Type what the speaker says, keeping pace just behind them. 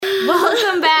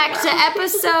to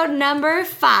episode number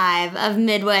 5 of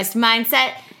Midwest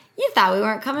Mindset. You thought we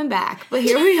weren't coming back, but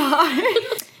here we are.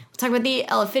 We'll talk about the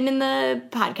elephant in the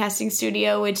podcasting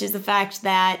studio, which is the fact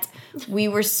that we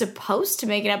were supposed to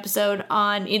make an episode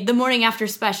on the morning after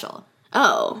special.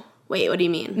 Oh, wait, what do you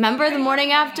mean? Remember the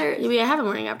morning after? We have a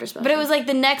morning after special. But it was like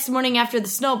the next morning after the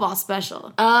snowball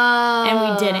special. Oh.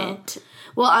 And we didn't.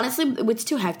 Well, honestly, it's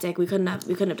too hectic. We couldn't have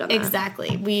done that.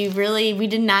 Exactly. We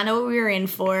did not know what we were in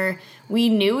for. We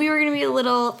knew we were going to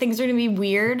be things were going to be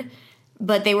weird,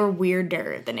 but they were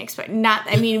weirder than expected.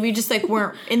 We just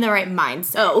weren't in the right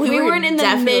mindset. Oh, we weren't in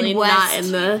the Midwest. Not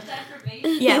in the...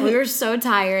 Yeah, we were so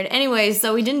tired. Anyway,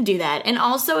 so we didn't do that. And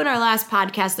also in our last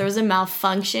podcast, there was a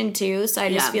malfunction too. So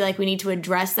I just feel like we need to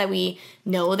address that we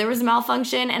know there was a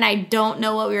malfunction. And I don't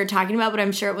know what we were talking about, but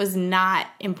I'm sure it was not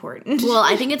important. Well,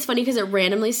 I think it's funny because it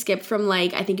randomly skipped from I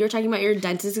think you were talking about your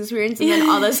dentist experience, and then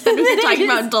all of a sudden we were talking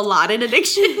about Dilaudid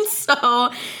addiction.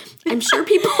 So I'm sure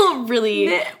people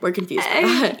really were confused by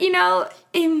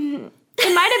that.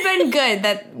 It might have been good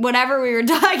that whatever we were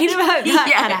talking about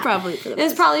got cut out. Probably for the best. It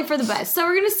was probably for the best. So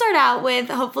we're going to start out with,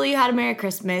 hopefully you had a Merry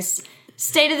Christmas.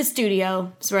 State of the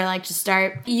studio is where I like to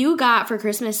start. You got for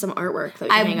Christmas some artwork that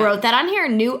I wrote that on here.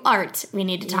 New art we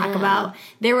need to talk about.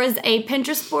 There was a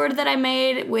Pinterest board that I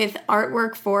made with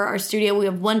artwork for our studio. We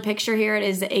have one picture here. It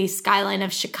is a skyline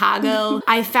of Chicago.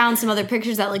 I found some other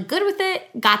pictures that look good with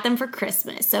it. Got them for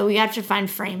Christmas. So we have to find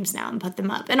frames now and put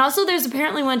them up. And also there's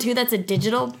apparently one too that's a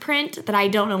digital print that I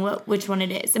don't know which one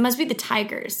it is. It must be the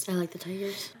Tigers. I like the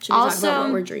Tigers. Should we talk about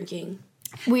what we're drinking?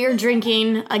 We are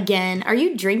drinking again. Are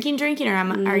you drinking, or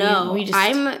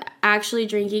I'm actually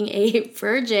drinking a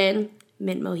virgin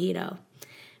mint mojito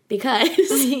because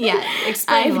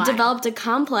explain I've why. developed a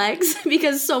complex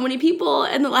because so many people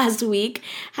in the last week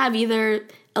have either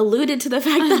alluded to the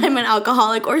fact that I'm an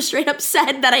alcoholic or straight up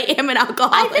said that I am an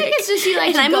alcoholic. I think it's just you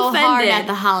like to go hard at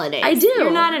the holidays. I do.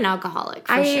 You're not an alcoholic,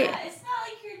 for sure.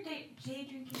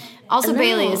 Also, No.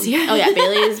 Bailey is here. Oh, yeah,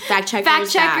 Bailey is fact checker.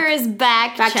 Fact checker is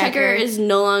back. Fact checker is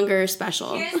no longer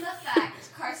special. Here's the fact.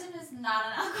 Carson is not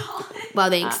an alcoholic. Well,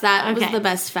 thanks. That was the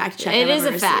best fact check It I've is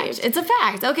ever a fact. received. It's a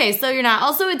fact. Okay, so you're not.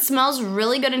 Also, it smells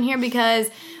really good in here because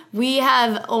we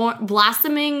have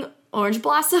blossoming orange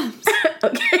blossoms.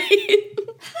 Okay.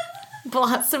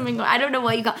 Blossoming. I don't know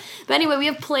what you call it. But anyway, we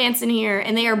have plants in here,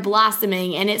 and they are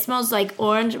blossoming, and it smells like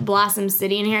Orange Blossom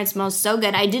City in here. It smells so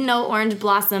good. I didn't know orange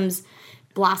blossoms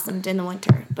blossomed in the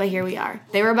winter, but here we are.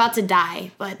 They were about to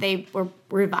die, but they were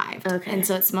revived. Okay. And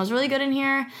so it smells really good in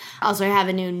here. Also, I have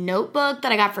a new notebook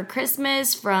that I got for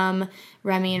Christmas from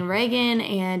Remy and Reagan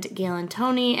and Gail and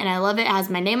Tony, and I love it. It has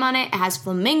my name on it. It has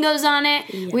flamingos on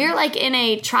it. Yeah. We're in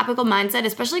a tropical mindset,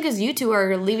 especially because you two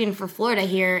are leaving for Florida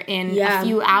here in a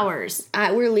few hours.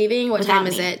 We're leaving. What time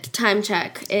is it? Time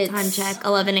check. It's Time check,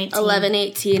 11:18.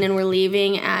 11:18, and we're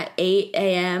leaving at 8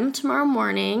 a.m. tomorrow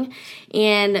morning.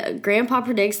 And Grandpa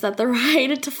predicts that the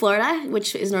ride to Florida,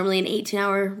 which is normally an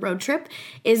 18-hour road trip,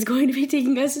 is going to be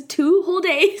taking us 2 whole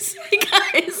days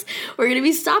because we're going to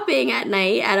be stopping at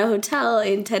night at a hotel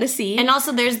in Tennessee. And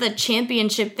also there's the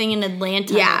championship thing in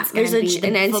Atlanta. Yeah, there's an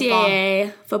football.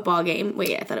 NCAA football game.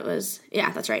 Wait, I thought it was...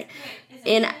 Yeah, that's right.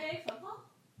 Wait, is it NCAA football?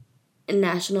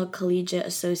 National Collegiate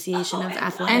Association of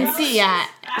Athletics. Is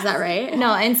that right? No,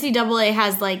 NCAA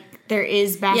has there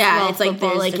is basketball, it's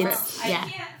football,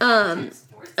 there's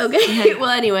Okay. Well,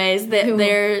 anyways,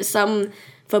 there's some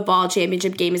football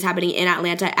championship game is happening in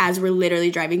Atlanta as we're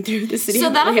literally driving through the city. So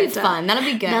of that'll Atlanta. be fun. That'll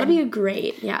be good. That'll be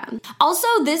great. Yeah. Also,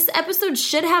 this episode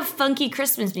should have funky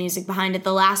Christmas music behind it.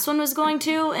 The last one was going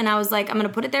to, and I was like, I'm going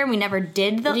to put it there. And we never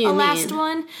did the last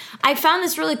one. I found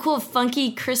this really cool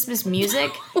funky Christmas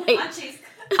music Wait.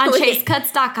 on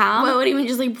chasecuts.com. What do you mean,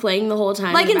 just playing the whole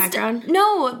time in the background?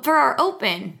 No, for our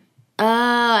open.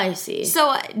 I see.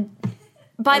 So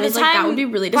by the time that would be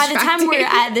really by the time distracting. we're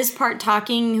at this part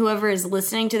talking, whoever is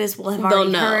listening to this will have already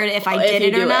know heard if I if did you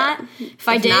it or do not. it. If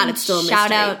I If did, not, it's still a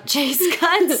shout mystery. out Chase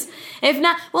Cuts. If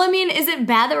not, well, I mean, is it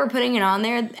bad that we're putting it on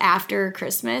there after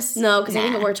Christmas? No, because I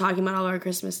think that we're talking about all our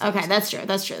Christmas stuff. Okay, that's true.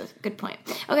 That's true. Good point.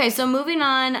 Okay, so moving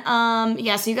on.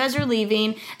 So you guys are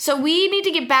leaving. So we need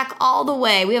to get back all the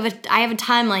way. I have a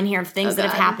timeline here of things that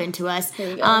have happened to us.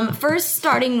 Here we go. First,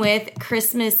 starting with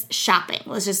Christmas shopping.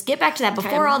 Let's just get back to that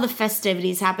before all the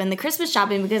festivities happen. The Christmas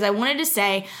shopping, because I wanted to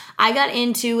say I got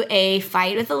into a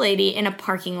fight with a lady in a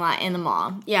parking lot in the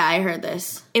mall. Yeah, I heard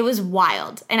this. It was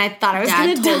wild, and I thought I was Dad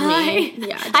going to told die. me.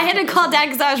 Yeah, Dad I had to told call me. Dad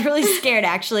because I was really scared,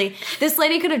 actually. This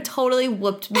lady could have totally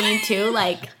whooped me, too.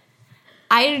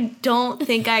 I don't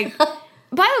think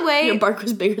By the way, Your bark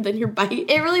was bigger than your bite.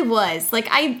 it really was. Like,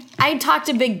 I talked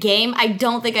a big game. I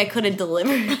don't think I could have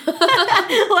delivered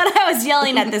what I was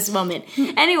yelling at this moment.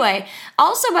 Anyway,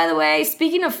 also, by the way,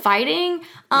 speaking of fighting,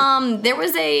 there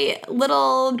was a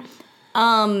little,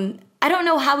 I don't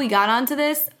know how we got onto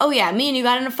this. Oh, yeah, me and you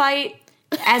got in a fight.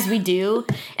 As we do,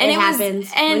 and it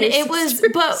happens. And it was,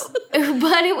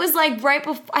 but it was like right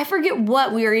before. I forget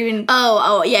what we were even.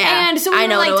 Oh, yeah. And so we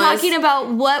were like talking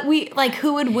about what we like,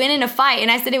 who would win in a fight, and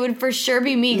I said it would for sure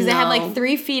be me because I have like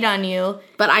 3 feet on you.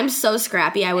 But I'm so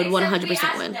scrappy, I would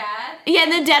 100% win. Dad. Yeah,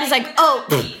 and then Dad is like, "Oh,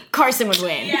 Carson would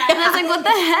win," and I was like, "What the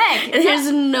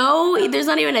heck?" There's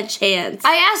not even a chance.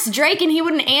 I asked Drake, and he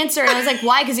wouldn't answer, and I was like,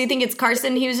 "Why? Because you think it's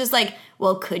Carson?" He was just like,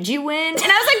 "Well, could you win?" And I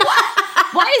was like, "What?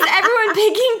 Why is everyone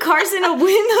picking Carson to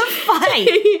win the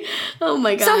fight?" Oh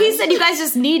my god. So he said, "You guys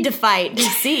just need to fight to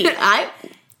see."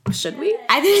 Should we?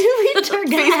 I think we're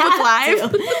gonna Facebook have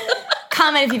Live. to.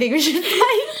 Comment if you think we should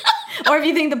fight, or if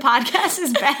you think the podcast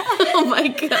is bad. Oh my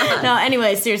god. No,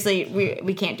 anyway, seriously,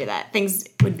 we can't do that. Things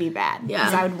would be bad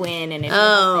because I would win, and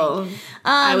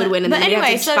I would win, and then anyway,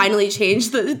 we have to finally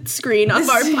change the screen of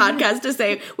our podcast to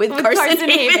say with Carson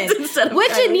Havens instead of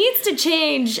which Kylie. it needs to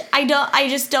change. I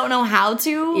just don't know how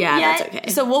to. Yeah, yet. that's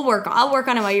okay. So I'll work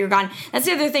on it while you're gone. That's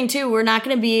the other thing too. We're not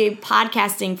going to be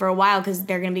podcasting for a while because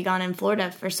they're going to be gone in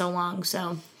Florida for so long.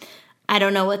 So I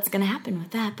don't know what's going to happen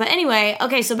with that. But anyway,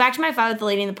 okay. So back to my fight with the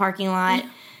lady in the parking lot.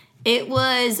 It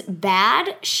was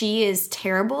bad. She is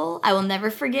terrible. I will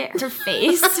never forget her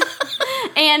face.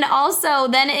 And also,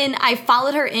 I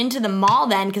followed her into the mall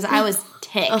then because I was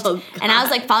ticked. Oh, and I was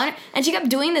like following her, and she kept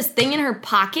doing this thing in her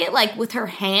pocket, like with her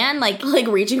hand, like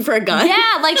reaching for a gun.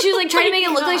 yeah, like she was like trying to make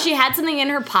it look like she had something in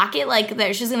her pocket, like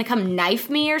that she was gonna come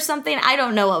knife me or something. I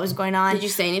don't know what was going on. Did you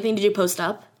say anything? Did you post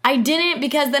up? I didn't,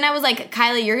 because then I was like,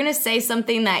 Kylie, you're gonna say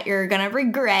something that you're gonna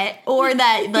regret, or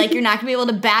that like you're not gonna be able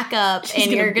to back up,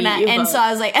 and you're gonna. And so I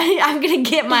was like, I'm gonna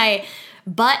get my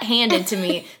butt handed to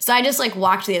me. So I just like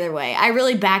walked the other way. I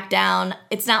really backed down.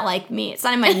 It's not like me. It's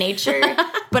not in my nature.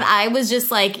 But I was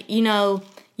just like, you know,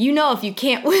 if you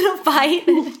can't win a fight,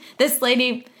 this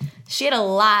lady. She had a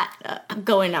lot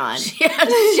going on. She had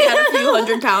a few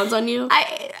 100 pounds on you.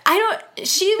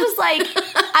 She was like,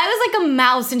 I was like a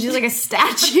mouse and she was like a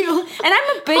statue. And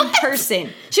I'm a big person.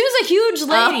 She was a huge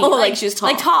lady. Oh, like she was tall.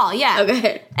 Like tall, yeah.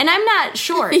 Okay. And I'm not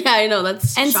short. Yeah, I know,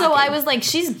 that's And shocking. so I was like,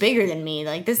 she's bigger than me.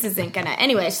 Like, this isn't gonna.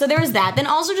 Anyway, so there was that. Then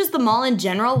also just the mall in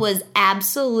general was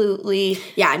absolutely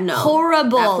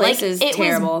horrible. That place like, is it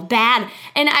terrible. was bad.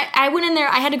 And I went in there,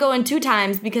 I had to go in 2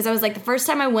 times because I was like, the first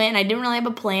time I went and I didn't really have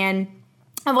a plan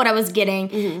of what I was getting.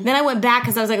 Mm-hmm. Then I went back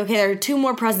because I was like, okay, there are 2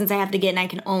 more presents I have to get and I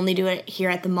can only do it here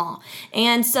at the mall.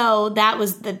 And so that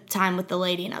was the time with the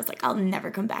lady, and I was like, I'll never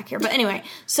come back here. But anyway,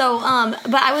 so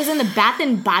but I was in the Bath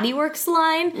and Body Works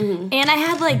line, and I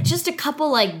had like just a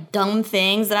couple like dumb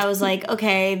things that I was like,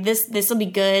 okay, this will be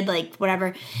good, like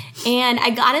whatever. And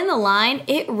I got in the line,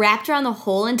 it wrapped around the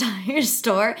whole entire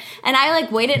store, and I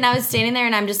like waited, and I was standing there,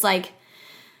 and I'm just like,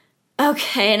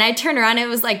 okay, and I turned around, and it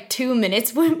was like 2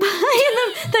 minutes went by,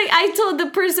 and I told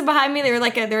the person behind me, there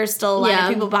were still a lot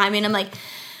of people behind me, and I'm like,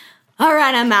 all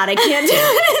right, I'm out, I can't do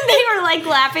it. And they were like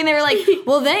laughing, they were like,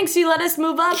 well, thanks, you let us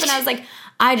move up, and I was like,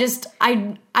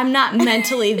 I'm not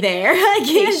mentally there. I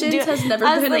can't do it. Has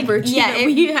never been a virtue that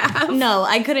we have. No,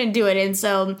 I couldn't do it, and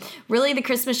so really the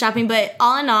Christmas shopping, but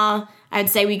all in all, I'd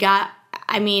say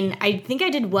I think I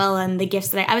did well on the gifts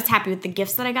that I was happy with the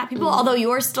gifts that I got people, although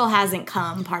yours still hasn't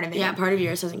come, part of it. Yeah, part of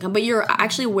yours hasn't come, but you're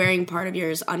actually wearing part of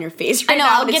yours on your face right I know,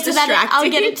 now. I'll get to that.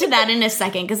 I'll get to that in a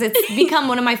second because it's become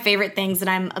one of my favorite things that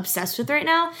I'm obsessed with right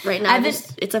now. Right now,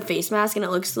 it's a face mask and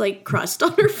it looks like crust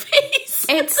on her face.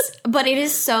 But it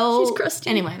is so. She's crusty.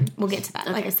 Anyway, we'll get to that.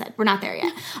 Okay. Like I said, we're not there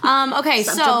yet. Okay,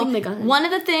 Stop so jumping the gun. one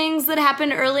of the things that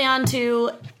happened early on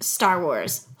to Star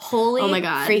Wars. Holy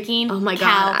freaking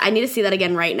cow. I need to see that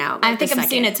again right now. I think I'm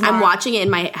seeing it tomorrow. I'm watching it in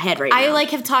my head right now. I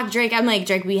have talked Drake. I'm like,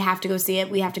 Drake, we have to go see it.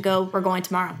 We have to go. We're going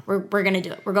tomorrow. We're going to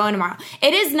do it. We're going tomorrow.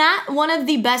 It is not one of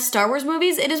the best Star Wars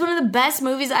movies. It is one of the best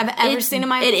movies I've ever seen in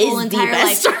my whole entire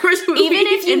life. Star Wars movie, even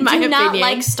if you do not opinion.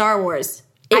 like Star Wars,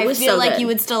 I feel like you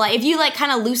would still like. If you like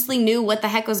kind of loosely knew what the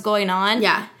heck was going on.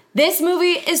 Yeah. This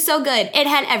movie is so good. It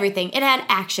had everything. It had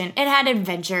action. It had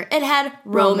adventure. It had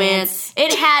romance.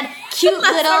 It had cute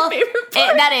little. Our favorite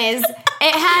part. That is.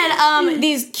 It had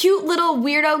these cute little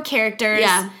weirdo characters.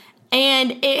 Yeah.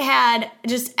 And it had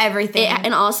just everything.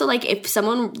 And also, like, if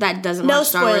someone that doesn't No watch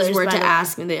Star Wars spoilers, were by to the way.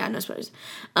 ask me, no spoilers,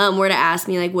 were to ask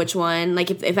me, like, which one,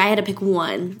 like, if I had to pick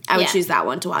one, I would Yeah. choose that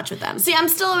one to watch with them. See, I'm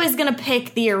still always gonna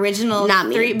pick the original Not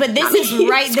me. 3, but this Not is me.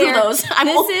 right Screw there. those. I'm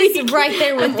This only- is right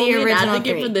there with I'm the only an original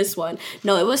advocate 3. for this one.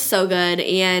 No, it was so good,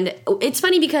 and it's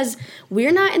funny because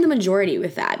we're not in the majority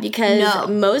with that because No.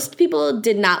 most people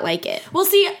did not like it. Well,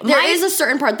 see, There is a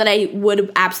certain part that I would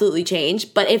absolutely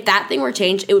change, but if that thing were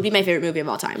changed, it would be my favorite movie of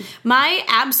all time. my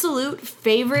absolute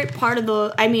favorite part of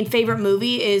favorite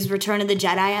movie is Return of the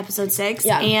Jedi Episode 6.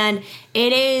 Yeah. And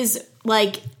it is,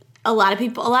 like, a lot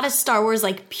of Star Wars,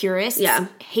 like, purists Yeah.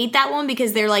 hate that one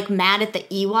because they're, like, mad at the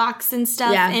Ewoks and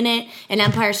stuff Yeah. in it. And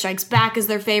Empire Strikes Back is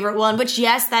their favorite one, which,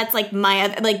 yes, that's, like,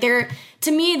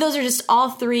 to me, those are just all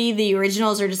three. The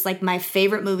originals are just, like, my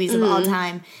favorite movies of all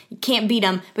time. You can't beat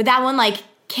them. But that one, like,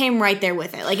 came right there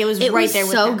with it. Like, it was right there with it. It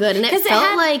was so good, and it 'Cause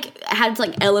felt like it had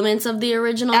like elements of the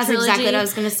original That's trilogy. exactly what I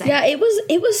was gonna say. Yeah, it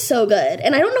was so good,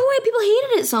 and I don't know why people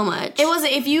hated it so much. It was,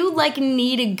 if you, like,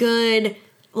 need a good,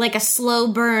 like, a slow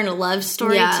burn love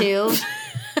story, Yeah. too.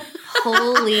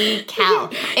 Holy cow.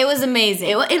 It was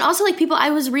amazing. And also, like, I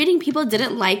was reading people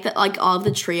didn't like that, like, all of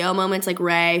the trio moments, like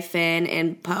Rey, Finn,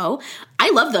 and Poe.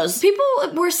 I love those. People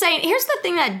were saying, here's the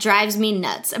thing that drives me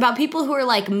nuts about people who are,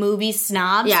 like, movie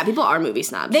snobs. Yeah, people are movie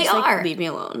snobs. They Just, like, are. leave me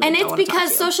alone. And I don't it's wanna talk because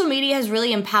to you. social media has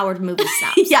really empowered movie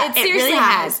snobs. Yeah, it it seriously really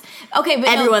has. Okay, but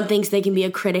Everyone thinks they can be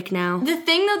a critic now. the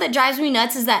thing, though, that drives me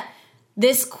nuts is that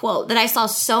this quote that I saw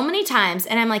so many times,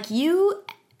 and I'm like, you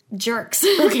jerks.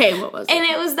 Okay, what was it? And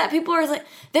it was that people were like,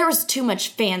 there was too much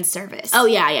fan service. Oh,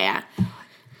 yeah.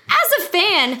 As a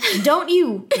fan, don't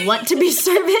you want to be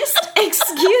serviced?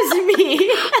 Excuse me.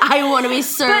 I want to be But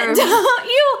served. don't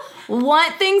you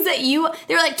want things that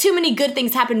there were, like, too many good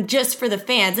things happen just for the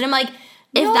fans? And I'm like,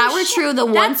 If no, that were shit. true, the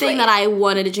one That's thing what- that I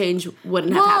wanted to change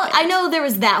wouldn't have Well, happened. I know there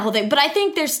was that whole thing, but I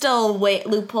think there's still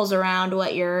loopholes around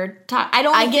what you're talking. I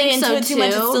don't I want to get think into so it too much.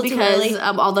 It's still too because early.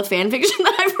 all the fan fiction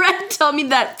that I've read tell me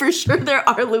that for sure there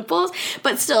are loopholes.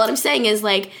 But still, what I'm saying is,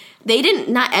 like,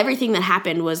 not everything that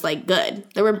happened was, like, good.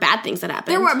 There were bad things that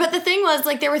happened. There were, but the thing was,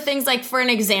 like, there were things, like, for an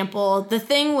example, the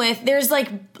thing with, there's, like,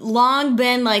 long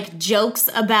been, like, jokes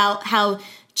about how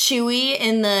Chewie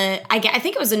in I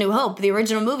think it was A New Hope, the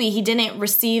original movie, he didn't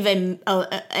receive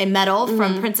a medal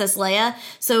from Princess Leia.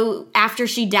 So after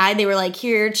she died, they were like,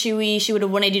 here, Chewie, she would have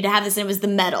wanted you to have this, and it was the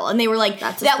medal. And they were like,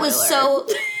 That's a that was spoiler.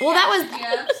 so, well, that was,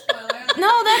 Yeah, spoiler.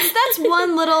 no, that's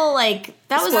one little, like,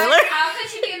 that was, How could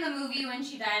she be in the movie when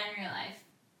she died in real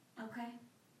life? Okay.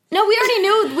 no, we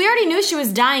already knew she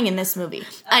was dying in this movie.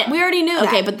 We already knew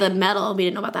Okay, that. but the medal, we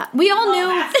didn't know about that. We all knew.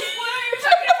 That's what you're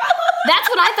talking about. That's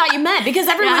what I thought you meant, because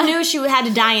everyone Yeah. knew she had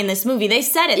to die in this movie. They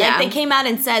said it. Yeah. Like, they came out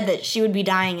and said that she would be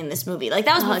dying in this movie. Like,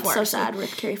 that was Oh, before. it's so sad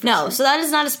with Carrie Fisher. No, so that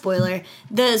is not a spoiler.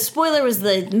 The spoiler was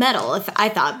the medal, I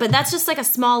thought. But that's just, like, a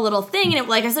small little thing. And,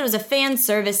 like I said, it was a fan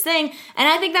service thing. And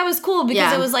I think that was cool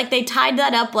because Yeah. it was, like, they tied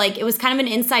that up. Like, it was kind of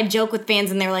an inside joke with fans.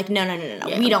 And they were like, no,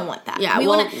 Yeah. we don't want that. Yeah, we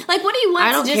well, want to, like, what do you want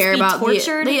I don't to just care be about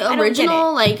tortured? the I don't get original,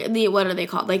 it. like, what are they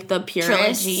called? Like, the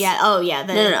purists? Trilogy, yeah. Oh, yeah.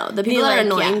 No. The people that are like,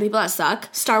 annoying, yeah. the people that suck.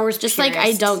 Star Wars Just, like, I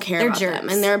purists. don't care They're about jerks. them.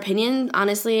 And their opinion,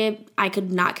 honestly, I could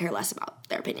not care less about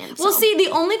their opinion. Well, so. see, the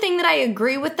only thing that I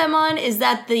agree with them on is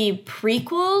that the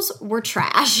prequels were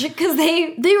trash because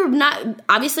they They were not,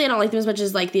 obviously I don't like them as much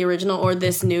as, like, the original or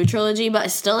this new trilogy,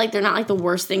 but still, like, they're not, like, the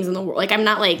worst things in the world. Like, I'm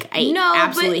not, like, I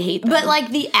absolutely hate them. But like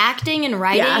the acting and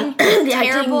writing, Yeah. The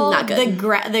acting, terrible. not good.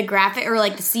 The graphic or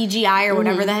like the CGI or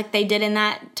whatever the heck they did in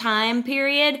that time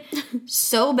period,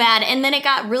 so bad. And then it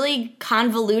got really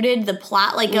convoluted. The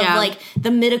plot, like Yeah. of like the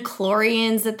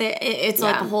midichlorians it's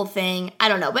like Yeah. a whole thing. I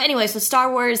don't know, but anyway, so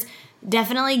Star Wars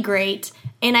definitely great,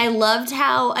 and I loved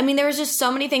how. I mean, there was just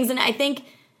so many things, and I think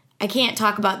I can't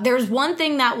talk about. There was one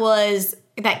thing that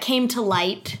came to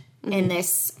light in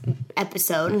this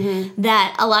episode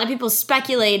that a lot of people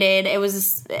speculated it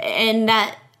was, and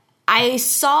that I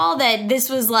saw that this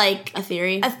was like a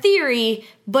theory.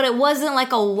 but it wasn't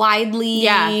like a widely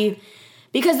Yeah.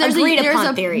 Because there's agreed there's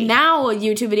upon a theory. now a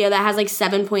YouTube video that has like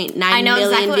 7.9 I know million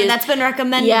exactly views. that's been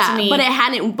recommended Yeah, to me. but it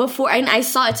hadn't before. And I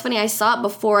saw it's funny. I saw it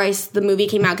before the movie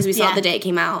came out because we saw Yeah. it the day it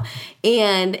came out,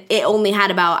 and it only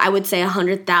had about I would say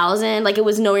 100,000. Like it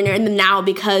was nowhere near. And then now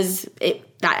because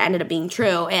that ended up being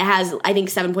true, it has I think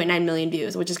 7.9 million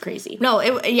views, which is crazy. No,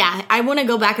 I want to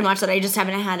go back and watch that. I just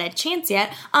haven't had a chance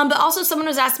yet. But also, someone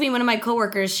was asking me, one of my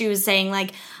coworkers, she was saying,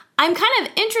 like, I'm kind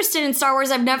of interested in Star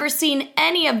Wars. I've never seen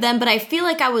any of them, but I feel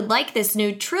like I would like this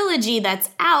new trilogy that's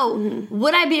out.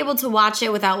 Would I be able to watch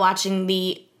it without watching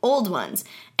the old ones?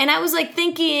 And I was, like,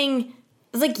 thinking,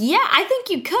 I was like, yeah, I think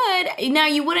you could. Now,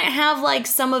 you wouldn't have, like,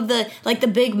 some of the, like, the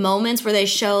big moments where they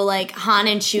show, like, Han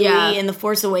and Chewie in The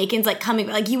Force Awakens, like, coming,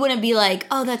 like, you wouldn't be like,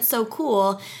 oh, that's so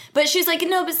cool. But she's like,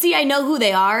 no, but see, I know who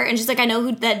they are. And she's like, I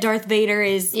know that Darth Vader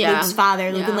is Luke's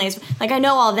father, Luke and Leia's. Like, I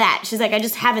know all that. She's like, I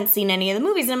just haven't seen any of the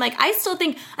movies. And I'm like, I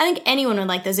think anyone would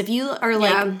like this. If you are,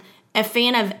 like, a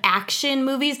fan of action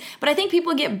movies, but I think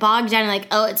people get bogged down in like,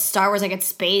 oh, it's Star Wars, like it's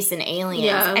space and aliens.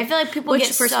 Yeah. I feel like people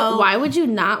get so... Why would you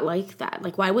not like that?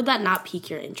 Like, why would that not pique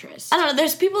your interest? I don't know.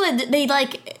 There's people that they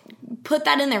like put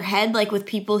that in their head, like with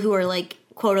people who are like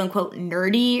quote unquote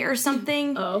nerdy or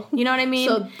something. Oh, you know what I mean?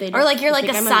 So or like you're like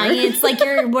a science, like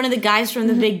you're one of the guys from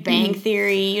The Big Bang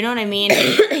Theory. You know what I mean?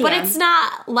 But it's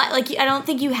not like I don't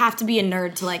think you have to be a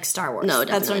nerd to like Star Wars. No,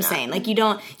 that's what I'm saying. Like you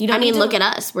don't. I mean, look at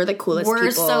us. We're the coolest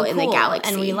people so in the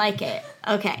galaxy, and we like it.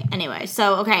 Okay. Anyway,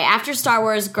 so after Star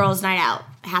Wars, Girls' Night Out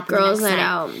happened. Girls'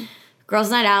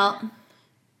 Night Out.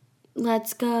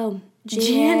 Let's go.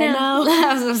 Jano.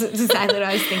 That's exactly what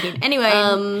I was thinking.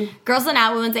 Anyway, Girls Night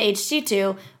Out, we went to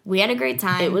HG2. We had a great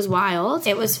time. It was wild.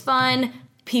 It was fun.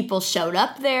 People showed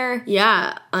up there.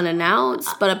 Yeah,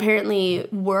 unannounced, but apparently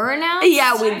were announced.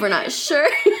 Yeah, we were not sure.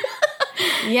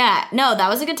 Yeah, no, that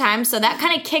was a good time. So that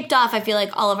kind of kicked off, I feel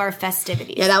like, all of our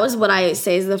festivities. Yeah, that was what I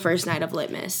say is the first night of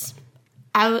Litmus.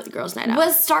 Girls' Night Out.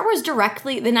 Was Star Wars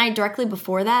the night directly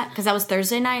before that? Because that was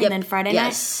Thursday night and then Friday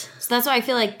night? So that's why I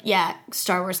feel like,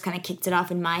 Star Wars kind of kicked it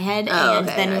off in my head.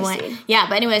 Then we went... Yeah,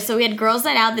 but anyway, so we had Girls'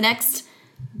 Night Out.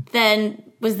 Then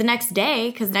was the next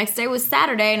day, because the next day was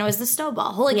Saturday, and it was the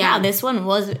Snowball. Holy cow, this one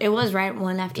was right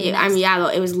one after the next.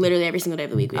 It was literally every single day of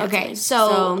the week.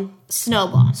 So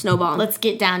Snowball. Let's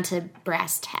get down to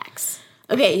brass tacks.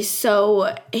 Okay,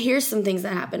 so here's some things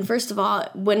that happened. First of all,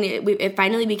 when it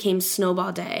finally became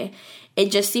Snowball Day,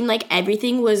 it just seemed like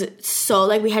everything was so,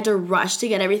 like, we had to rush to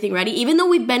get everything ready. Even though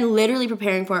we've been literally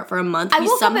preparing for it for a month. I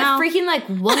woke up at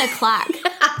freaking, 1 o'clock.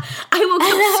 I woke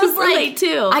up super late,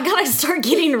 too. I gotta start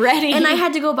getting ready. And I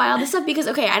had to go buy all this stuff because,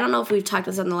 I don't know if we've talked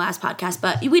about this on the last podcast,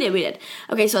 but we did.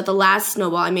 Okay, so at the last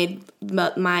Snowball, I made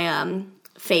my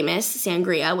famous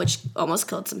sangria, which almost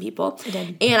killed some people. It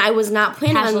did. And I was not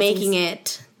planning on making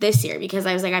it this year because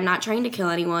I was like, I'm not trying to kill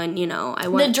anyone,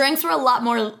 The drinks were a lot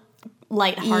more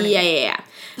lighthearted. Yeah.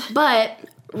 But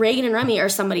Reagan and Remy or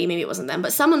somebody, maybe it wasn't them,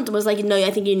 but someone was like, no, I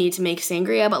think you need to make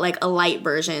sangria, but like a light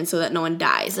version so that no one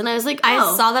dies. And I was like,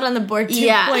 I saw that on the board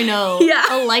 2.0. Yeah.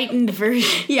 A lightened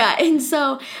version. Yeah. And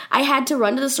so I had to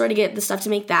run to the store to get the stuff to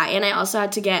make that. And I also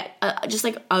had to get just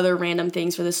like other random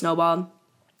things for the Snowball.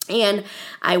 And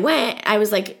I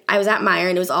was at Meijer,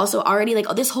 and it was also already like,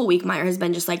 this whole week Meijer has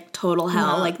been just like total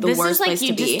hell, like the worst place to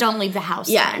be. You just don't leave the house.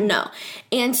 Yeah, no.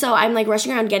 And so I'm like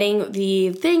rushing around getting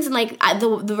the things, and like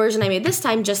the version I made this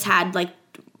time just had like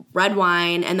red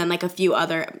wine and then like a few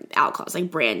other alcohols, like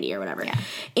brandy or whatever. Yeah.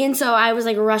 And so I was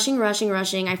like rushing.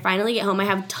 I finally get home. I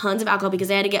have tons of alcohol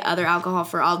because I had to get other alcohol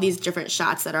for all these different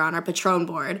shots that are on our Patron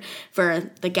board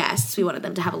for the guests. We wanted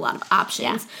them to have a lot of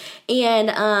options. Yeah. And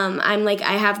I'm like,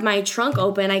 I have my trunk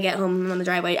open. I get home, I'm on the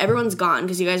driveway. Everyone's gone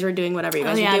because you guys were doing whatever you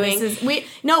guys were doing.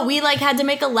 We like had to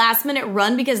make a last minute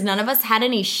run because none of us had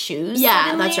any shoes. Yeah,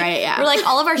 suddenly. That's right. Yeah. We're like,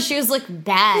 all of our shoes look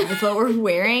bad with what we're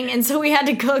wearing. And so we had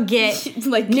to go get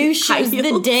like new shoes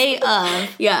the day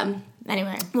of. Yeah.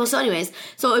 Anyway. Well, so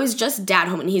it was just Dad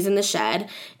home, and he's in the shed,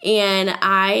 and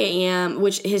I am,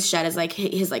 which his shed is like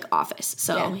his like office,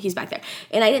 so he's back there.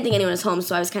 And I didn't think anyone was home,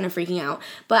 so I was kind of freaking out.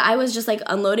 But I was just like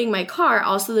unloading my car.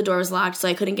 Also, the door was locked, so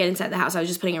I couldn't get inside the house. I was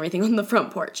just putting everything on the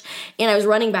front porch, and I was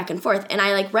running back and forth. And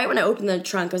I like right when I opened the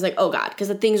trunk, I was like, oh God, because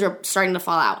the things were starting to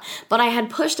fall out. But I had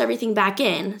pushed everything back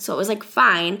in, so it was like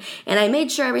fine. And I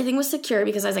made sure everything was secure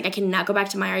because I was like, I cannot go back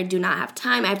to Meijer. I do not have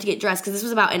time. I have to get dressed because this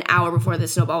was about an hour before the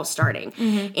Snowball was starting.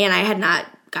 Mm-hmm. And I had not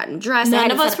gotten dressed.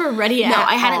 None of us were ready at all. No,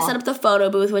 I hadn't set up the photo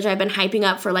booth, which I've been hyping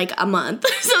up for like a month.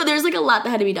 So there's like a lot that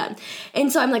had to be done.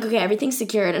 And so I'm like, okay, everything's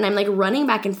secured. And I'm like running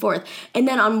back and forth. And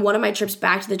then on one of my trips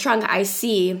back to the trunk, I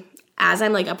see, as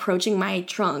I'm like approaching my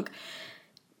trunk,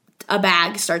 a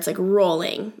bag starts like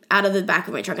rolling out of the back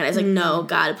of my trunk. And I was like, no,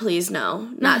 God, please, no.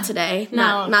 Not today.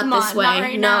 not this way. Not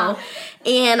right now.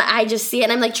 And I just see it,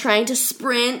 and I'm like trying to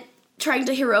sprint, trying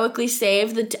to heroically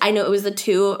save I know it was the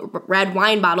 2 red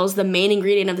wine bottles, the main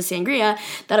ingredient of the sangria,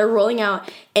 that are rolling out.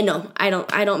 And no, I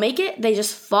don't make it. They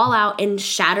just fall out and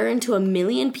shatter into a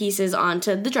million pieces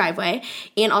onto the driveway.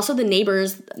 And also the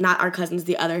neighbors, not our cousins,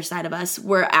 the other side of us,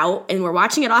 were out and we're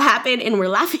watching it all happen, and we're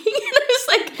laughing. And I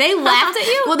was like, they laughed at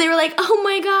you? Well, they were like, oh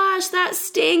my gosh, that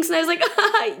stinks. And I was like,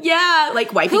 yeah,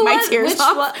 like wiping my tears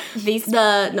off. These?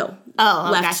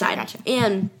 Left side. Gotcha.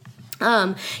 And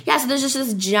So there's just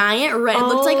this giant red, it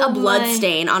looked like a blood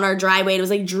stain on our driveway. It was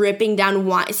like dripping down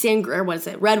wine, or what is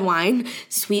it, red wine,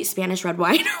 sweet Spanish red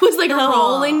wine was like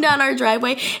rolling down our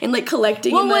driveway and like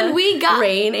collecting in the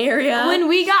rain area. When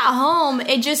we got home,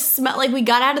 it just smelled like we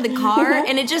got out of the car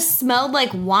and it just smelled like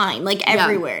wine, like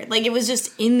everywhere. Like it was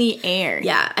just in the air.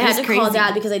 Yeah, I had to call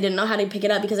Dad because I didn't know how to pick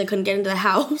it up because I couldn't get into the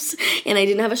house and I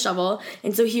didn't have a shovel.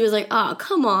 And so he was like, oh,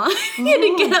 come on. He had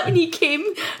to get up and he came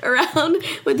around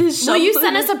with his shovel. Well, you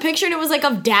sent us a picture and it was like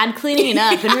of Dad cleaning it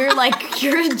up, and we were like,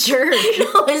 "You're a jerk."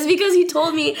 No, it's because he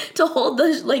told me to hold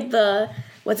the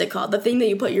what's it called? The thing that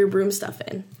you put your broom stuff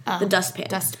in, the dustpan.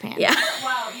 Dustpan. Yeah.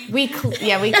 Wow. We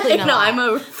clean a No, lot. I'm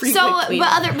a frequent cleaner.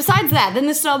 But besides that, then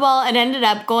the snowball, it ended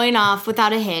up going off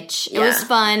without a hitch. It was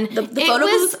fun. The photo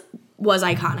was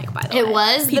iconic, by the way. It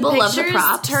was. People love the pictures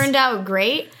props. turned out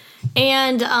great,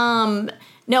 and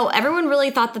no, everyone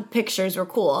really thought the pictures were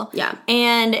cool. Yeah.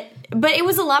 But it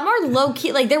was a lot more low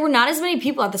key. Like there were not as many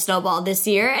people at the snowball this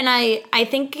year, and I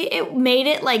think it made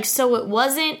it like so it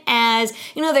wasn't as,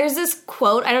 you know, there's this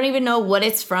quote, I don't even know what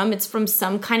it's from. It's from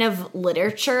some kind of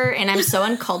literature, and I'm so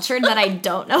uncultured that I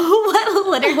don't know what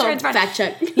literature it's from. Fact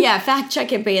check. Yeah, fact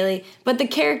check it, Bailey. But the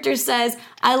character says,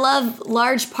 "I love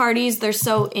large parties. They're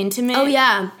so intimate." Oh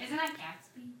yeah. Isn't that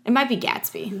Gatsby? It might be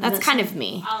Gatsby. That's kind of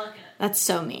me. I'll look it up. That's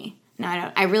so me. No,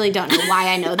 I really don't know why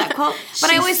I know that quote.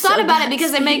 But I She's always so thought about it Gatsby.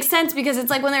 because it makes sense, because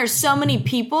it's like when there's so many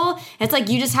people, it's like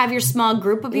you just have your small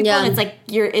group of people and it's like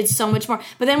it's so much more.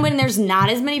 But then when there's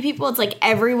not as many people, it's like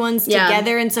everyone's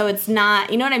together, and so it's not,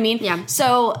 you know what I mean? Yeah.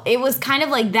 So it was kind of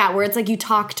like that, where it's like you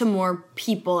talk to more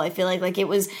people, I feel like it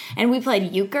was, and we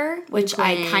played euchre, which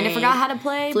I kind of forgot how to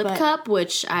play. Flip cup,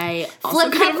 which I also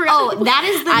Flip kind cup. of forgot. Oh, that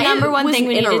is the number one thing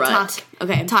we need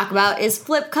to talk about is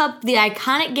Flip Cup, the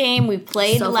iconic game we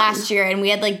played last year, and we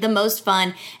had like the most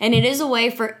fun. And it is a way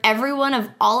for everyone of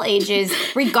all ages,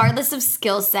 regardless of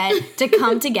skill set, to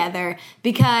come together.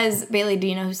 Because Bailey, do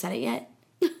you know who said it yet?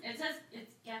 It says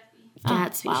it's Gatsby.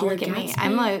 Gatsby. Wow, look at me. Gatsby.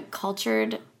 I'm a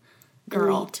cultured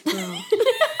girl. Girl.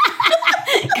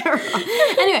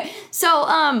 Anyway,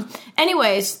 so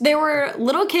anyways, there were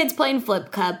little kids playing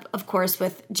Flip Cup, of course,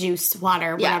 with juice,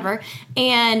 water, whatever.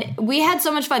 And we had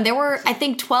so much fun. There were, I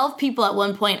think, 12 people at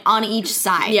one point on each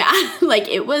side. Yeah, like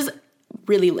it was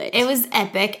really lit. It was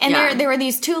epic. And there were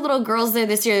these two little girls there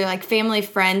this year, they're like family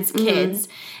friends, kids.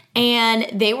 And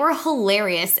they were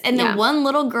hilarious. And the one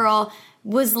little girl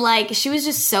was like, she was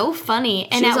just so funny.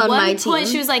 And at one point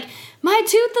she was like, "My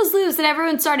tooth is loose," and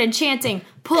everyone started chanting,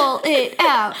 "Pull it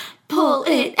out, pull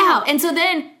it out." And so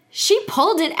then she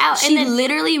pulled it out, She and then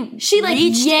literally she like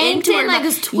reached yanked into it, her like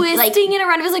was twisting it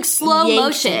around. It was like slow yanked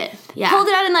motion. it. Yeah. Pulled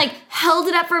it out and like held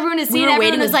it up for everyone to see. We and were everyone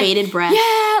waiting was with like, bated breath.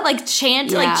 Yeah, like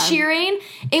chant, like Yeah. cheering.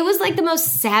 It was like the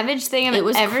most savage thing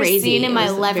I've ever crazy. seen in It my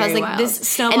was life. I was very like, wild. this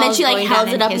snowball. And then she is like going held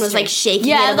down it up in and was history. like shaking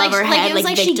it above her head, it was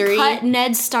like She victory. cut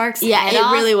Ned Stark's Yeah, head it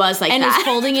off really was like and that. was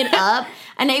holding it up.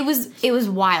 And it was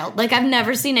wild. Like I've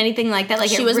never seen anything like that. Like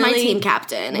She it was my really, team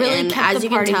captain, really and kept as the you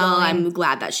can party tell, going. I'm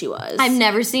glad that she was. I've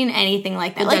never seen anything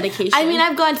like that. The Like, dedication. I mean,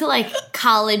 I've gone to like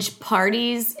college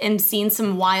parties and seen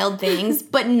some wild things,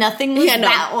 but nothing was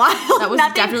that wild. That was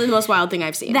Nothing- definitely the most wild thing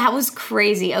I've seen. That was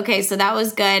crazy. Okay, so that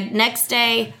was good. Next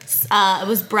day, it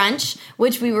was brunch,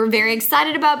 which we were very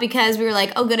excited about because we were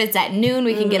like, oh, good, it's at noon.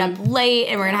 We can get up late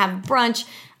and we're going to have brunch.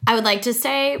 I would like to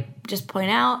say, just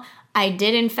point out, I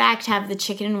did in fact have the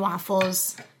chicken and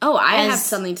waffles. Oh, I have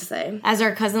something to say. As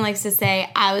our cousin likes to say,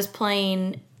 I was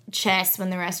playing chess when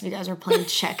the rest of you guys were playing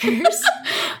checkers.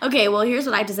 Okay, well, here's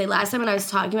what I have to say. Last time when I was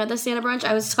talking about the Santa brunch,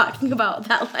 I was talking about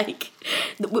that, like,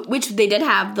 which they did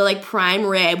have, the, like, prime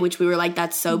rib, which we were like,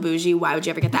 that's so bougie. Why would you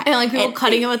ever get that? And like people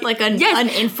cutting it with like an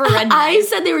infrared knife. I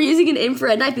said they were using an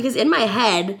infrared knife because in my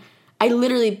head, I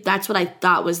literally, that's what I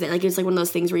thought was there. Like, it's like one of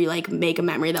those things where you, like, make a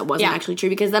memory that wasn't actually true.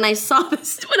 Because then I saw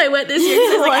this when I went this year.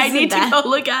 'Cause I was like, I need to go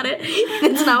look at it.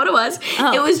 That's not what it was.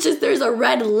 Oh. It was just, there's a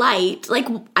red light. Like,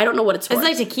 I don't know what it's for. It's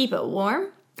like to keep it warm.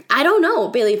 I don't know.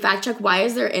 Bailey, fact check. Why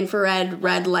is there infrared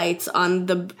red lights on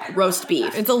the roast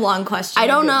beef? It's a long question. I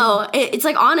don't know. It's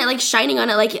like on it, like shining on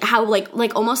it, like how, like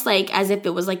almost like as if it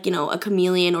was like, you know, a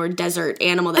chameleon or a desert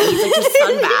animal that needs like just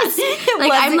sunbath.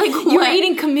 Like I'm like, what? You're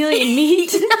eating chameleon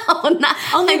meat. No, not.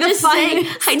 Only I'm the just saying.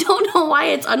 finest. I don't know why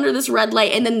it's under this red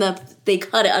light, and then they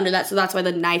cut it under that, so that's why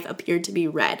the knife appeared to be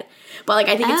red. But like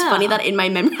I think it's funny that in my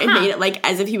memory I made it like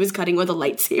as if he was cutting with a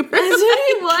lightsaber. That's what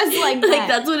it was like. Like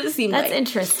that's what it seemed like. That's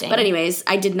interesting. But anyways,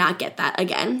 I did not get that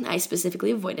again. I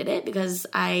specifically avoided it because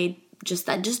that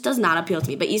just does not appeal to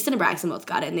me. But Easton and Braxton both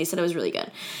got it, and they said it was really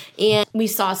good. And we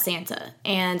saw Santa,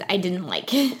 and I didn't like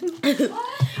it.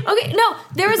 Okay, no,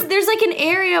 there's like an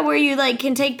area where you like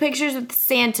can take pictures with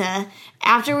Santa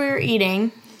after we were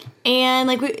eating. And,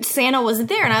 like, Santa wasn't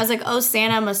there. And I was like, oh,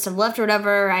 Santa must have left or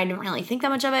whatever. I didn't really think that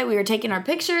much of it. We were taking our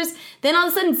pictures. Then all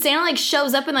of a sudden, Santa, like,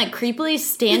 shows up and, like, creepily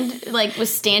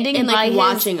was standing and, by like,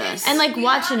 watching us. And, like,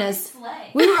 watching us.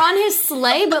 We were on his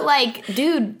sleigh, but, like,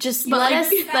 dude, just let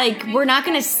us, like, we're not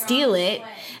going to steal it.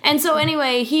 And so,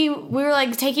 anyway, we were,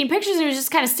 like, taking pictures. And he was just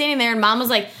kind of standing there. And Mom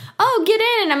was like, oh, get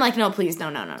in. And I'm like, no, please,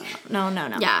 no.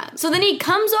 Yeah. So then he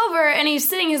comes over and he's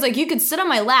sitting, he's like, you could sit on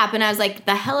my lap. And I was like,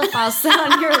 the hell if I'll sit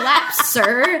on your lap,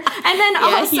 sir. And then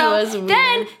he was weird.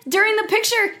 Then during the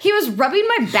picture, he was rubbing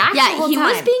my back the whole he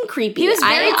time. was being creepy. He was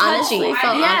very honestly touchy.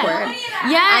 felt awkward.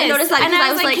 Yes. I noticed that and because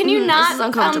I was like, can you this not, is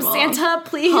uncomfortable. Santa,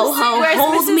 please? Ho, ho, Where's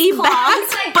hold Mrs. me Claus?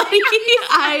 back, buddy.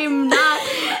 I'm not.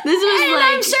 This was And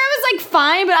I'm sure it was like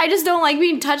fine, but I just don't like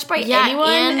being touched by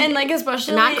anyone, and like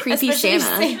especially not creepy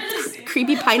Santa.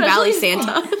 Creepy Pine Valley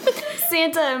Santa.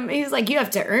 Santa, he's like, you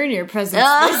have to earn your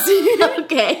presents.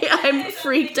 Okay, I'm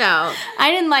freaked out.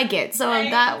 I didn't like it, so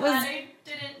that was.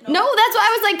 No, that's why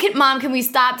I was like, Mom, can we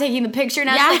stop taking the picture? And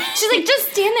I was like, she's like,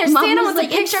 just stand there. Mom Santa was wants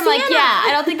like, a picture. I'm like, yeah, I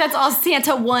don't think that's all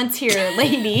Santa wants here,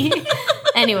 lady.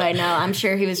 Anyway, no, I'm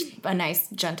sure he was a nice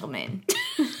gentleman.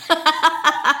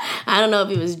 I don't know if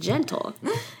he was gentle.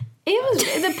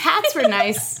 The pats were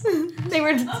nice. They were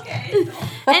okay.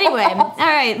 Anyway, all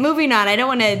right, moving on. I don't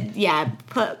want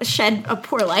to shed a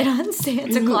poor light on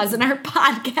Santa Claus in our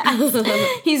podcast.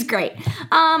 He's great.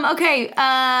 Okay,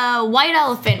 White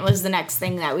Elephant was the next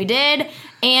thing that we did.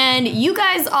 And you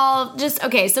guys all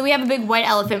so we have a big White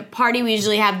Elephant party. We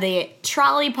usually have the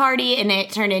trolley party, and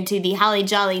it turned into the Holly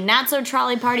Jolly Not So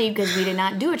Trolley party because we did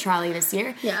not do a trolley this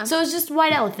year. Yeah. So it was just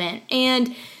White Elephant.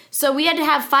 And so we had to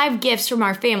have 5 gifts from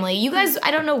our family. You guys,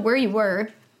 I don't know where you were.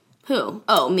 Who?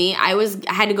 Oh, me. I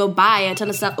had to go buy a ton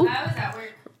of stuff. Ooh. I was at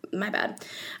work. My bad.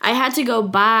 I had to go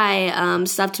buy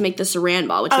stuff to make the saran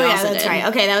ball, which we also that's did. right.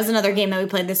 Okay, that was another game that we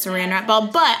played, the saran wrap ball.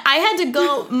 But I had to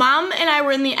go. Mom and I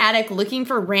were in the attic looking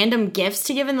for random gifts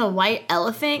to give in the White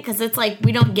Elephant because it's like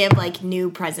we don't give like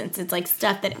new presents. It's like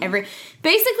stuff that basically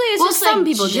it's just some like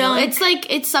people junk. do. It's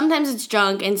like sometimes it's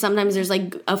junk and sometimes there's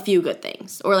like a few good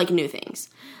things or like new things.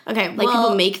 Okay, like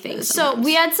people make things. So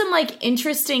we had some like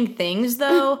interesting things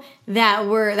though that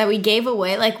we gave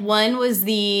away. Like one was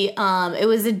it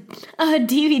was a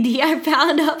DVD I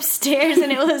found upstairs,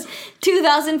 and it was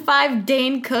 2005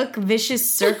 Dane Cook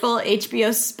Vicious Circle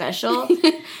HBO special.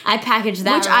 I packaged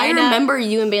that, which I remember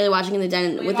you and Bailey watching in the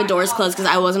den with the doors closed because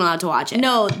I wasn't allowed to watch it.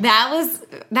 No, that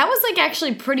was like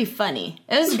actually pretty funny.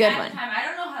 It was a good one. I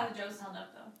don't know how the jokes held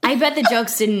up though. I bet the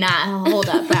jokes did not hold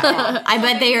up at all. I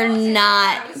bet they are not.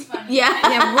 That was funny.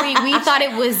 Yeah, we thought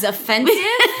it was offensive.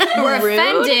 We're Rude.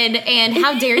 offended, and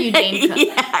how dare you, Dane Cook?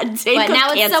 Yeah, Dane But Cook now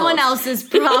it's canceled. someone else's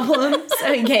problem,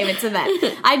 so he gave it to them.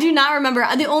 I do not remember.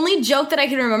 The only joke that I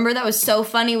can remember that was so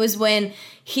funny was when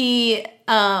he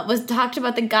was talked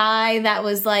about the guy that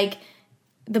was like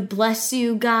the bless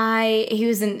you guy. He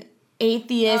was an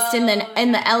atheist and then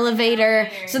in the elevator.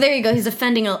 So there you go. He's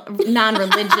offending a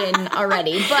non-religion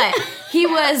already. But he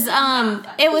was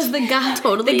it was the guy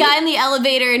Totally the guy in the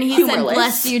elevator, and he humorless. said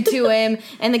bless you to him,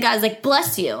 and the guy's like,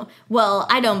 bless you. Well,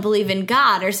 I don't believe in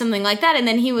God or something like that. And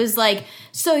then he was like,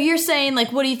 so you're saying,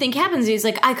 like, what do you think happens? He's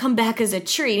like, I come back as a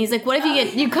tree. And he's like, what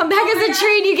if you come back as a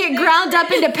tree and you get ground up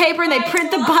into paper and they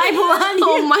print the Bible on you?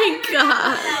 Oh my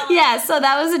god. Yeah, so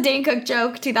that was a Dane Cook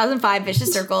joke, 2005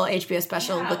 Vicious Circle HBO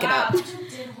special. Look it up.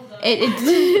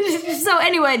 So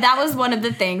anyway, that was one of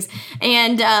the things.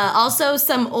 And also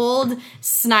some old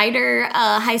Snyder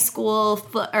high school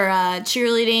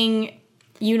cheerleading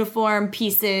uniform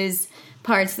pieces.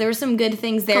 Parts. There were some good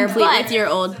things there. Complete but with your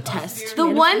old test. the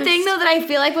one thing though that I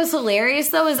feel like was hilarious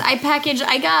though is I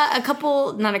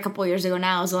got not a couple years ago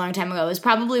now, it was a long time ago. It was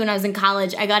probably when I was in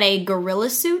college. I got a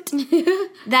gorilla suit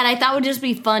that I thought would just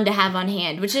be fun to have on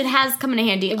hand, which it has come in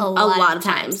handy a lot of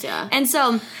times. Yeah. And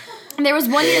so there was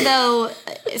one year though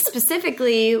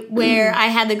specifically where I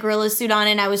had the gorilla suit on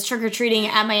and I was trick-or-treating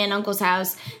at my aunt and uncle's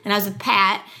house, and I was with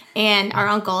Pat and our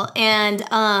uncle, and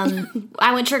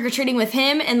I went trick-or-treating with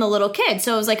him and the little kid.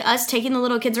 So it was like us taking the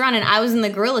little kids around, and I was in the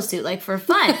gorilla suit, like, for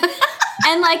fun.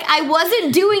 And, like, I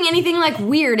wasn't doing anything, like,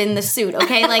 weird in the suit,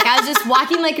 okay? Like, I was just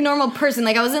walking like a normal person.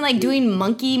 Like, I wasn't, like, doing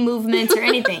monkey movements or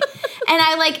anything. And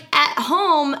I, like, at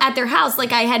home, at their house,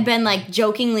 like, I had been, like,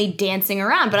 jokingly dancing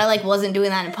around, but I, like, wasn't doing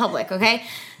that in public, okay?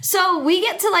 So we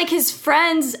get to, like, his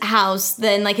friend's house,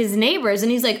 then, like, his neighbors,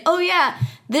 and he's like, oh, yeah,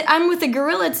 I'm with a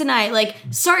gorilla tonight. Like,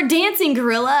 start dancing,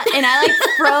 gorilla. And I, like,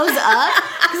 froze up.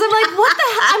 Because I'm like, what the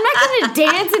hell? I'm not going to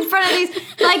dance in front of these.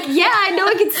 Like, yeah, I know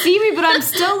it can see me, but I'm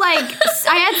still, like,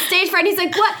 I had stage fright. He's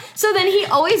like, what? So then he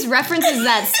always references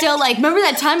that still, like, remember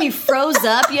that time you froze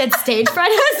up? You had stage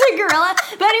fright as a gorilla?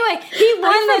 But anyway, he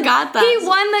won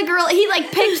the gorilla. He,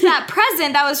 like, picked that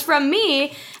present that was from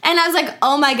me. And I was like,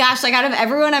 oh my gosh, like, out of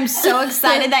everyone, I'm so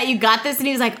excited that you got this. And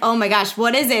he was like, oh my gosh,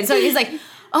 what is it? So he's like,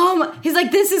 he's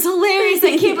like, this is hilarious.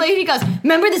 I can't believe it. He goes,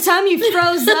 remember the time you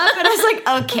froze up? And I was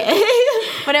like, okay.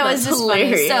 But it was just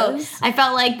hilarious. Funny. So I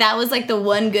felt like that was like the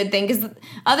one good thing. Because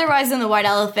otherwise in the White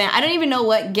Elephant, I don't even know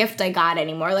what gift I got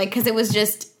anymore. Like, because it was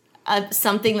just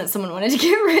something that someone wanted to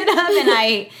get rid of. And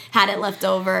I had it left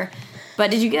over.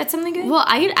 But did you get something good? Well,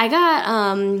 I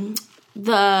got...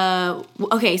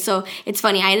 okay, so it's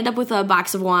funny. I ended up with a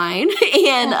box of wine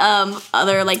and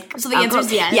other like. So the answer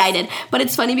is yes. Yeah, I did. But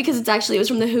it's funny because it was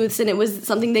from the Hooths and it was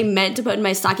something they meant to put in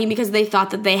my stocking because they thought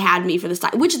that they had me for the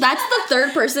stocking. Which that's the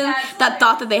third person that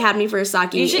thought that they had me for a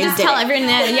stocking. You should just tell everyone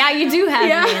that. Yeah, you do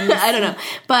have me. I don't know,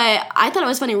 but I thought it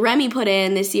was funny. Remy put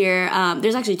in this year.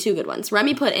 There's actually two good ones.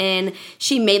 Remy put in.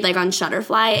 She made like on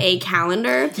Shutterfly a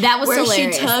calendar that was where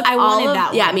hilarious. She took I wanted that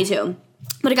one. Yeah, me too.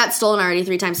 But it got stolen already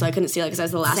 3 times, so I couldn't steal it because I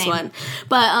was the last one.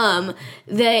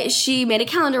 But she made a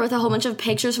calendar with a whole bunch of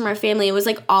pictures from our family. It was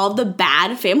like all of the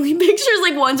bad family pictures,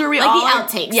 like ones where we like all the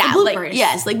outtakes, yeah, the bloopers. like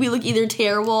yes, like we look either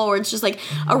terrible or it's just like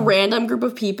a random group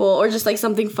of people or just like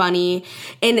something funny.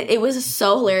 And it was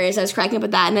so hilarious. I was cracking up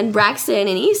at that. And then Braxton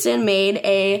and Easton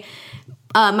made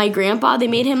my grandpa. They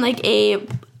made him like a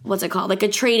what's it called? Like a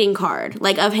trading card,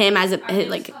 like of him as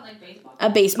a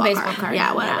baseball card.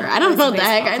 Yeah, whatever. I don't know what the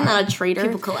heck. I'm not a trader.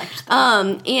 People collect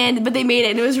them. But they made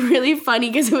it, and it was really funny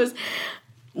because it was.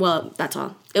 Well, that's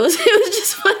all. It was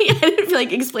just funny. I didn't feel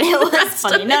like explaining. It was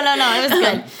funny. No, it was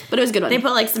good. But it was a good one. They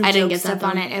put like some joke stuff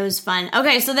on it. It was fun.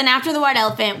 Okay, so then after the White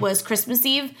Elephant was Christmas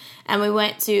Eve, and we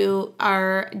went to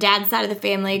our dad's side of the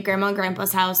family, Grandma and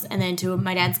Grandpa's house, and then to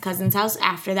my dad's cousin's house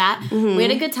after that. Mm-hmm. We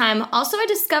had a good time. Also, I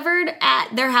discovered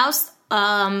at their house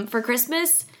for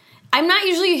Christmas, I'm not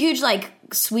usually a huge like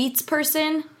sweets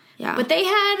person. Yeah. But they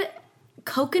had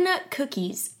coconut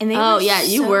cookies, and they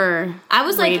you were. I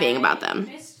was raving about them.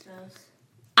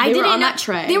 They were on that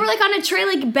tray. They were like on a tray,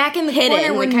 like back in the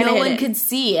corner where no one could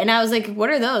see. And I was like, "What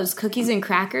are those? Cookies and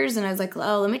crackers?" And I was like,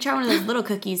 "Oh, let me try one of those little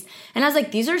cookies." And I was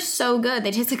like, "These are so good.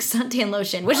 They taste like suntan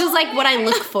lotion," which is like what I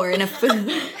look for in a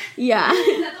food. Yeah.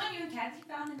 Is that the one you and Kathy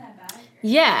found in that bag?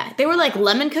 Yeah, they were like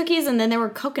lemon cookies, and then there were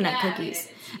coconut cookies.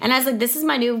 And I was like, this is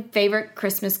my new favorite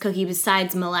Christmas cookie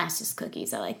besides molasses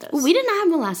cookies. I like those. We didn't have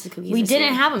molasses cookies We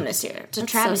didn't have them this year. It's a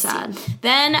travesty. So sad.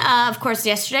 Then, of course,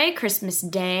 yesterday, Christmas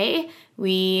Day,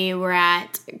 we were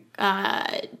at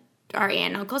our aunt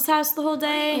and uncle's house the whole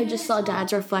day. I just saw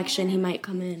Dad's reflection. He might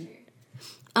come in.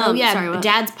 Sorry,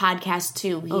 Dad's podcast,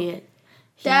 too.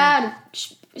 Dad,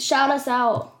 shout us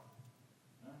out.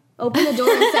 Open the door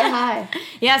and say hi.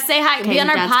 Yeah, say hi. Okay, be on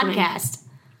our Dad's podcast. Coming.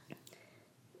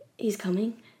 He's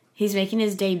coming? He's making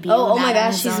his debut. Oh my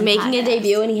gosh, he's making a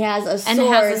debut and he has a sword. And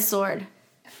has a sword.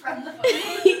 From the photo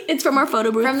It's from our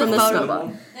photo booth. From the photo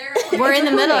booth. We're in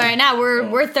the middle right now.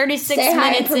 We're 36 minutes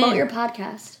in. and promote your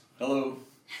podcast. Hello.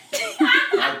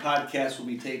 My podcast will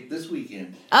be taped this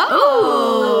weekend.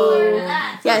 Oh.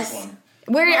 Yes. One.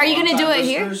 Where are you going to do it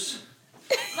here? The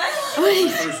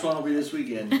first one will be this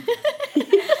weekend.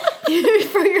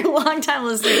 For your long-time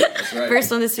listeners. That's right.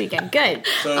 First one this weekend. Good.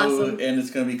 So, awesome. And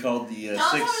it's going to be called the Tell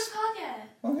us what it's called yet.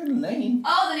 Well, I got a name.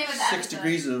 Oh, the name of that. 6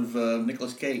 Degrees of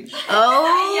Nicolas Cage.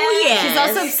 Oh, yeah. She's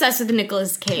also obsessed with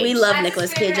Nicolas Cage. We love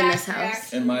Nicolas Cage in this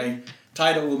house. And my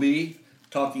title will be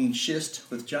Talking Schist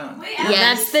with John. Yeah,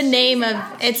 that's the name of.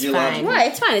 It's fine.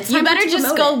 Right, it's fine. It's you better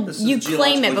just go. It. You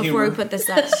claim it before we put this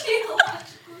up.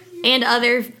 And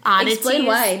other oddities. Explain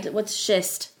why. What's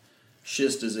schist?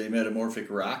 Schist is a metamorphic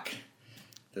rock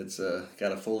that's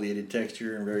got a foliated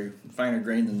texture and very finer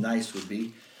grain than gneiss would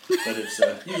be. But it's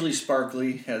usually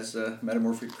sparkly, has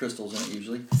metamorphic crystals in it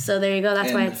usually. So there you go.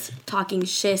 That's why it's Talking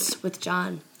Schist with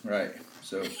John. Right.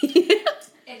 So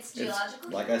It's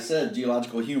geological. like I said,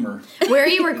 geological humor. Where are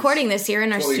you recording this here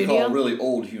in our That's what studio? we call really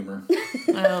old humor.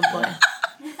 Oh boy.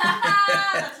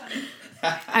 That's funny.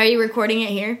 Are you recording it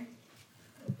here?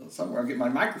 Somewhere I'll get my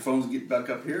microphones get back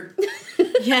up here.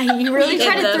 Yeah, you really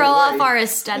try to throw off our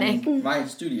aesthetic. In my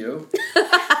studio.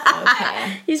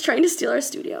 Okay. He's trying to steal our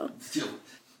studio. Still.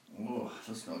 Oh,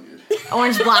 that smells good.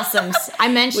 Orange blossoms. I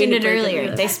mentioned it earlier.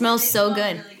 good. They smell so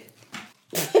good. Really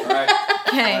good. All right.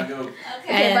 Okay. I go. Okay.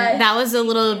 And bye. that was a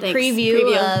little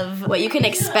preview of what you can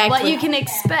expect. what you can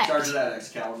expect. Charge of that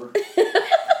Excalibur.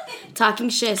 Talking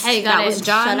schist. Hey, you that got was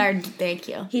John. Thank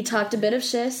you. He talked a bit of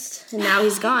schist, and now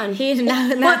he's gone.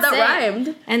 That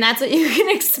rhymed. And that's what you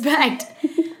can expect.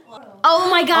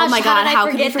 Oh my gosh! How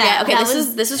could we forget that? Okay,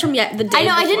 That this is from the day. I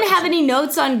know I before. didn't have any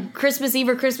notes on Christmas Eve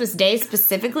or Christmas Day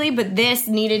specifically, but this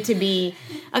needed to be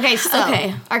okay.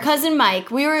 So our cousin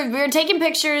Mike, we were taking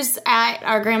pictures at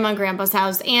our grandma and grandpa's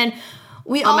house, and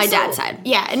we on my dad's side,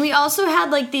 and we also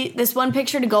had like this one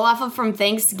picture to go off of from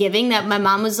Thanksgiving that my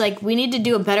mom was like, we need to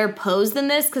do a better pose than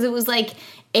this because it was like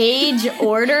age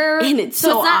order, and it's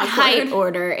so it's not awkward. height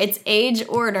order, it's age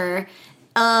order.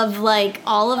 Of like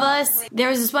all of us, there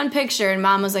was this one picture, and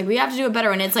Mom was like, "We have to do a better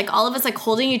one." It's like all of us like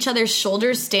holding each other's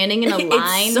shoulders, standing in a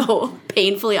line. It's so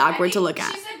painfully awkward to look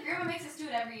at. She said Grandma makes us do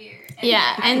it every year.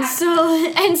 Yeah, and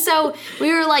so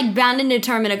we were like bound and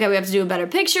determined. Okay, we have to do a better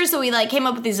picture. So we like came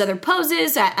up with these other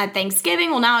poses at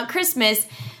Thanksgiving. Well, now at Christmas,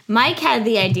 Mike had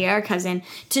the idea, our cousin,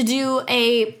 to do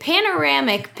a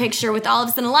panoramic picture with all of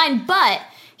us in a line, but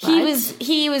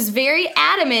he was very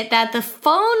adamant that the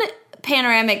phone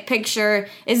panoramic picture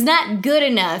is not good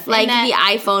enough. Like the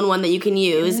iPhone one that you can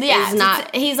use is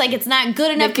not. He's like, it's not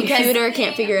good enough the computer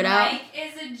can't figure it out. Mike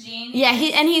is a genius.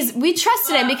 Yeah, we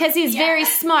trusted him because he's very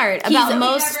smart about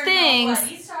most things.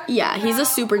 Yeah, he's a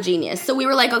super genius. So we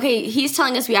were like, okay, he's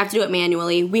telling us we have to do it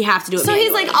manually. We have to do it So manually.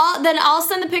 he's like, then I'll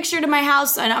send the picture to my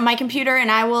house on my computer, and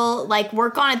I will like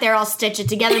work on it there. I'll stitch it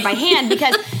together by hand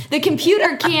because the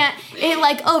computer can't. It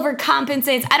like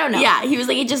overcompensates. I don't know. Yeah, he was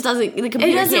like, it just doesn't. The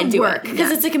computer can't do work it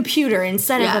because it's a computer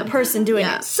instead of a person doing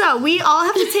Yeah. it. So we all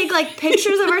have to take like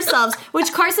pictures of ourselves,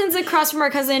 which Carson's across from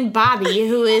our cousin Bobby,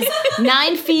 who is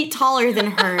 9 feet taller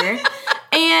than her.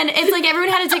 And it's like everyone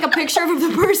had to take a picture of the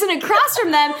person across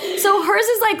from them. So hers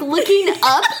is like looking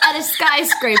up at a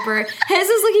skyscraper. His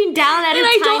is looking down at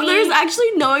There's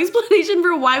actually no explanation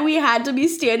for why we had to be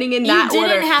standing in that order.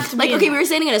 You didn't have to be. Like, okay, we were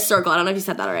standing in a circle. I don't know if you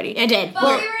said that already. I did. But we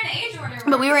were in age order.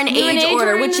 But we were in age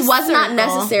order, which was not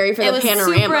necessary for the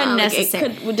panorama. Super unnecessary.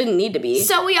 Like, it didn't need to be.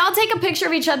 So we all take a picture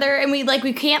of each other, and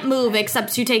we can't move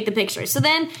except to take the picture. So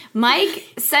then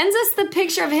Mike sends us the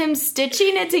picture of him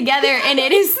stitching it together, and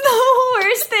it is the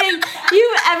worst thing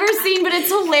you've ever seen, but it's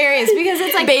hilarious because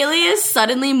it's like Bailey is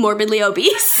suddenly morbidly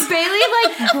obese. Bailey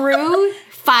like grew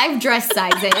 5 dress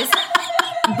sizes.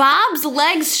 Bob's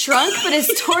legs shrunk, but his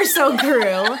torso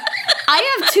grew.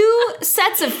 I have 2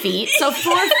 sets of feet, so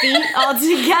 4 feet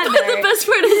altogether. The best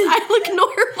part is I look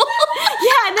normal.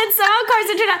 Yeah, and then somehow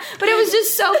Carson turned out. But it was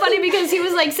just so funny because he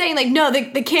was like saying like, no,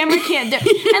 the camera can't do.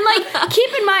 And like, keep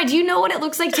in mind, do you know what it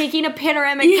looks like taking a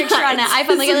panoramic picture on an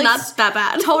iPhone? Like, it's not that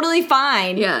bad. Totally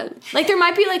fine. Yeah. Like there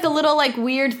might be like a little like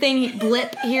weird thing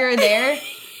blip here or there.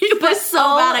 It was so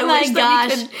bad. I wish that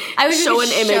we could show an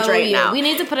image right now. We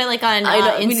need to put it like on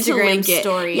we need to Instagram link it.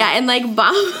 story. Yeah, and like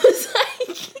Bob was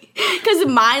like, because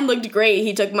mine looked great.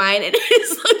 He took mine and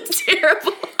his looked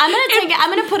terrible. I'm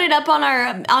gonna put it up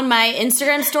on my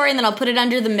Instagram story, and then I'll put it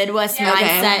under the Midwest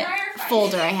Mindset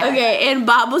folder I have. Okay, and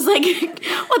Bob was like,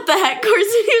 what the heck,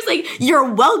 Carson? He was like,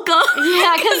 you're welcome.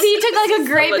 Yeah, because he took like a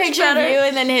great so picture of you,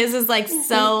 and then his is like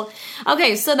so.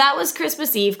 Okay, so that was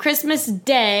Christmas Eve. Christmas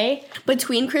Day.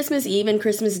 Between Christmas Eve and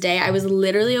Christmas Day, I was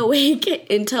literally awake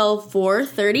until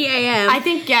 4:30 a.m. I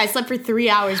think, I slept for 3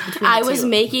 hours between I was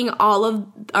making all of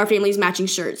our family's matching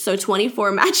shirts. So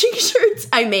 24 matching shirts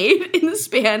I made in the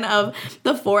span of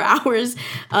the 4 hours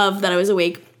that I was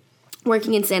awake.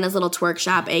 Working in Santa's little twerk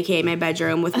shop, aka my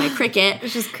bedroom, with my Cricut.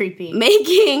 Which is creepy.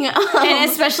 Making... and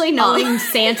especially knowing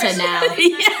Santa now.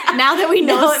 Yeah. Now that we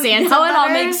know Santa now it all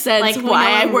better, makes sense like,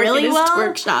 why I work really in his well.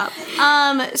 twerk shop.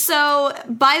 So,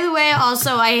 by the way,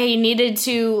 also, I needed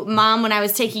to... Mom, when I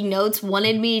was taking notes,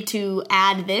 wanted me to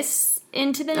add this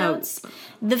into the notes.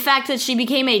 The fact that she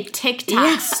became a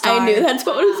TikTok star. I knew that's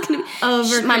what it was going to be.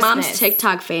 Over my Christmas. mom's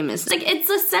TikTok famous. It's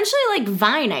essentially like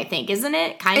Vine, I think, isn't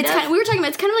it? Kind of. We were talking about,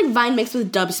 it's kind of like Vine mixed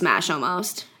with Dub Smash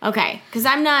almost. Okay, because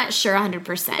I'm not sure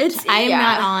 100%. I am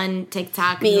not on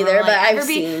TikTok. Me either, but I've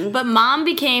seen. But Mom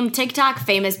became TikTok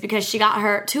famous because she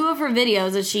got 2 of her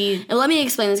videos that she... And let me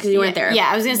explain this because you weren't there.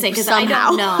 Yeah, I was going to say, because I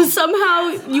don't know.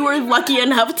 Somehow you were lucky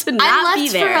enough to not be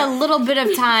there. I left for a little bit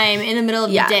of time in the middle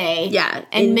of the day. Yeah.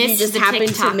 And missed you just the happened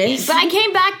TikTok to miss. But I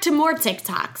came back to more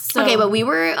TikToks. So. Okay, but we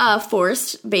were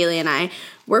forced, Bailey and I,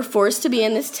 were forced to be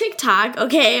in this TikTok,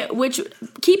 okay, which,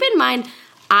 keep in mind...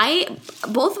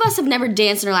 both of us have never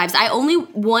danced in our lives. I only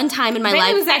one time in my life.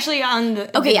 Bailey was actually on the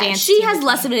dance she team. Has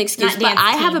less of an excuse, but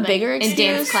I have a bigger excuse.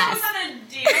 In dance class.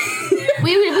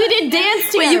 we did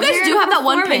dance together. Wait, you guys do have that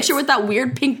one picture with that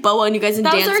weird pink boa and you guys in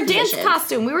dance That was our position. dance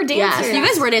costume. We were dancers. Yeah, so you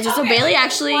guys were dancers. So Bailey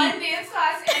actually... One dance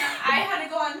class and I had to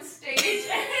go on stage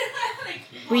and like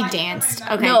We danced.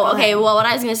 Okay. No, go okay, ahead. well, what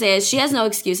I was going to say is she has no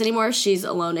excuse anymore if she's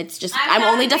alone. It's just, I'm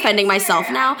not only a defending dancer. myself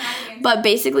now. I'm not a dancer. But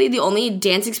basically, the only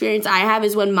dance experience I have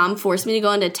is when mom forced me to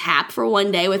go into tap for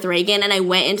one day with Reagan, and I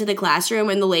went into the classroom,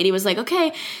 and the lady was like,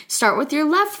 okay, start with your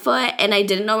left foot, and I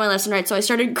didn't know my left and right, so I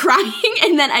started crying,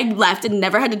 and then I left and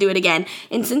never had to do it again.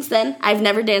 And since then, I've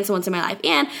never danced once in my life.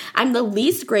 And I'm the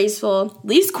least graceful,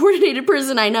 least coordinated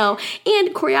person I know, and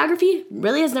choreography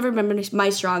really has never been my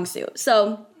strong suit.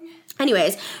 So...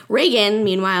 anyways, Reagan,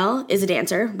 meanwhile, is a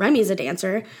dancer. Remy is a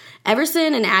dancer.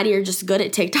 Everson and Addie are just good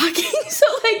at TikToking, so,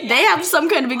 like, they have some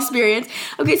kind of experience.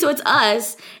 Okay, so it's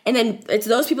us, and then it's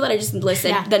those people that I just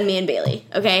listed, then me and Bailey,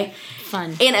 okay?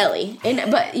 Fun. And Ellie.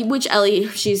 But which Ellie,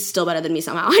 she's still better than me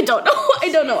somehow. I don't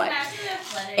know why.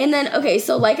 And then, okay,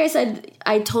 so like I said,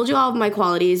 I told you all of my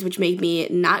qualities, which make me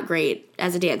not great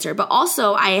as a dancer, but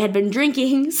also I had been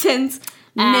drinking since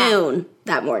noon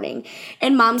that morning.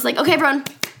 And mom's like, okay, everyone,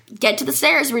 get to the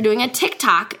stairs. We're doing a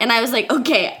TikTok. And I was like,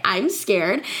 okay, I'm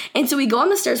scared. And so we go on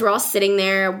the stairs. We're all sitting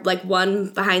there, like, one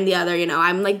behind the other. You know,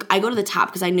 I'm like, I go to the top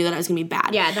because I knew that I was going to be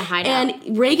bad. Yeah, the hideout.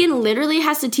 And Reagan literally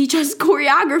has to teach us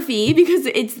choreography because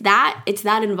it's that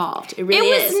involved. It really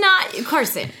is. It was not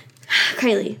Carson.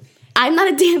 Kylie, I'm not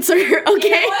a dancer, okay?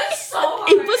 It was so hard.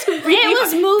 It was really It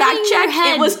was hard. moving Fact check, your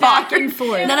head it was back hard. and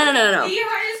forth. No. The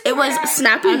hardest It was choreography.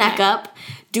 snap your neck up,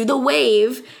 do the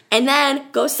wave, and then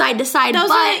go side to side. Those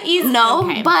but are easy. no,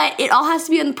 Okay. but it all has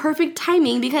to be in perfect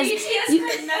timing because BTS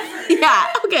could never. yeah,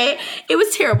 okay. It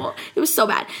was terrible. It was so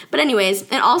bad. But anyways,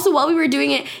 and also while we were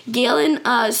doing it, Gail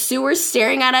and Sue were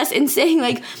staring at us and saying,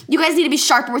 like, you guys need to be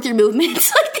sharper with your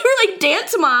movements. Like, they were like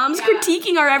dance moms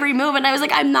critiquing our every move. And I was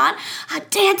like, I'm not a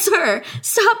dancer.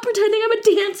 Stop pretending I'm a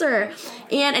dancer.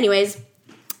 And anyways,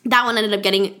 that one ended up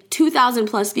getting 2,000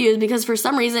 plus views because for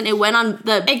some reason it went on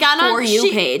the For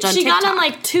You page on She TikTok. got on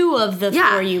like 2 of the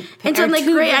For You. And so I'm like,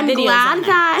 great, I'm glad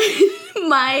that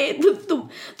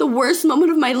the worst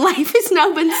moment of my life has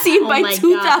now been seen by my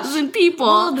 2,000 people.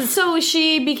 Well, so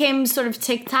she became sort of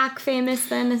TikTok famous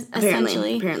then,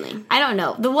 essentially. Apparently. I don't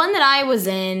know. The one that I was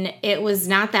in, it was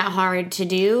not that hard to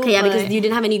do. Okay, yeah, but- because you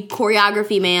didn't have any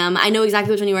choreography, ma'am. I know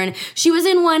exactly which one you were in. She was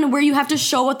in one where you have to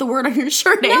show what the word on your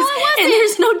shirt is. No, I wasn't. And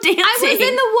there's no dancing. I was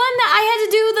in the one that I had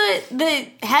to do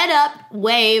the head up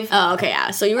wave. Oh, okay,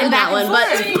 yeah. So you were in back that one, and but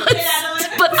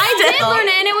forth. but I did learn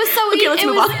it, and it was so Okay, easy. let's It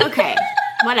move was- on. Okay,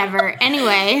 whatever.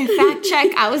 Anyway, fact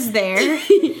check. I was there,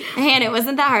 and it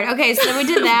wasn't that hard. Okay, so then we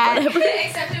did that.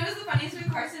 Except it was the funniest when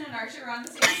Carson and Archer were on the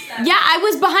same step. Yeah, I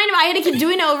was behind him. I had to keep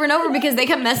doing it over and over because they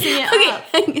kept messing it up.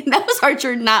 Okay, that was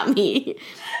Archer, not me.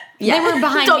 They were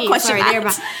behind Don't me. question Sorry, that. they were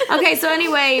behind. Okay, so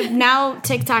anyway, now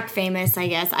TikTok famous, I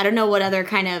guess. I don't know what other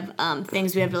kind of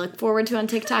things we have to look forward to on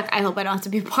TikTok. I hope I don't have to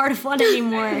be a part of one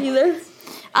anymore. Either.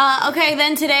 Okay,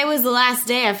 then today was the last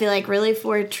day, I feel like, really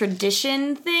for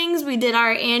tradition things. We did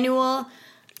our annual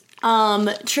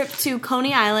trip to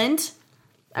Coney Island,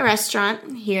 a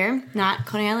restaurant here. Not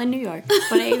Coney Island, New York,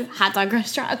 but a hot dog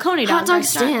restaurant. A Coney dog Hot dog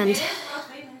restaurant. stand.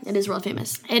 It is world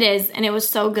famous. It is, and it was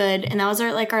so good. And that was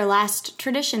our last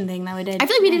tradition thing that we did. I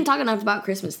feel like we didn't talk enough about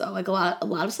Christmas though. Like a lot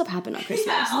of stuff happened on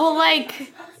Christmas. Well,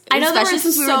 like, I know there Especially were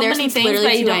since we were so there many since things,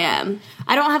 literally but 2 a.m.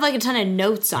 I don't have like a ton of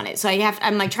notes on it, so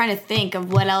I'm like trying to think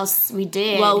of what else we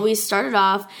did. Well, we started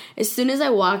off as soon as I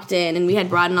walked in, and we had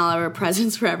brought in all of our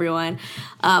presents for everyone.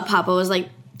 Papa was like,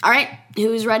 "All right,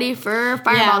 who's ready for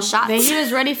fireball shots?" He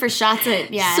was ready for shots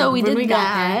at So we when did got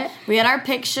that. there. We had our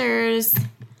pictures.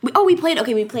 We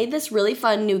played this really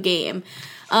fun new game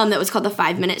that was called the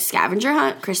 5-Minute Scavenger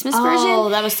Hunt Christmas version. Oh,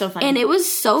 that was so fun. And it was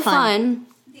so fun.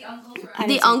 The uncles were I The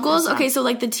didn't see uncles, this okay, so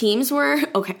like the teams were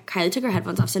okay. Kylie took her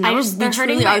headphones off, so now we they're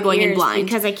hurting truly my are going in ears blind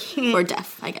because I can't. or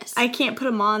deaf, I guess. I can't put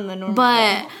them on the normal.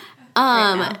 But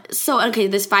now. so okay,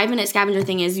 this 5-minute scavenger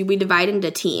thing is we divide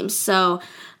into teams. So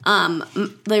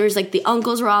there was like the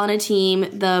uncles were all on a team,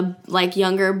 the like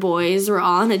younger boys were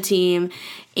all on a team,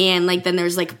 and like then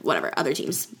there's like whatever other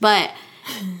teams. But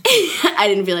I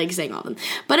didn't feel like saying all of them.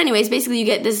 But anyways, basically you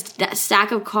get this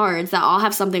stack of cards that all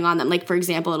have something on them. Like for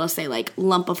example, it'll say like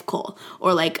lump of coal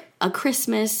or like a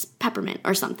Christmas peppermint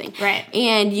or something. Right.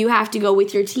 And you have to go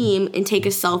with your team and take a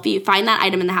selfie, find that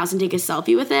item in the house and take a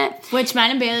selfie with it. Which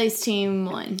mine and Bailey's team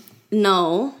won.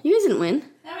 No, you guys didn't win.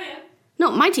 No, we did.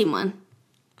 No, my team won.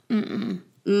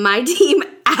 My team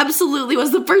absolutely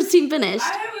was the first team finished.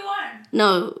 I heard we won.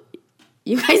 No,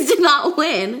 you guys did not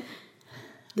win.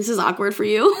 This is awkward for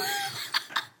you.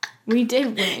 We did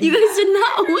win. You guys did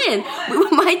not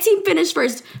win. My team finished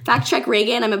first. Fact check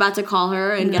Reagan. I'm about to call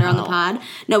her and get her on the pod.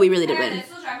 No, we really did Are they win.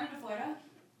 still driving to Florida?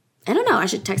 I don't know. I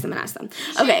should text them and ask them.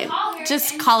 Okay. Call her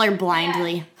Just and- call her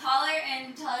blindly. Yeah, call her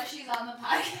and tell her she's on the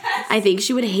podcast. I think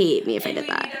she would hate me if I And did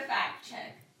we need that. a fact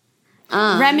check.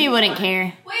 Remy wouldn't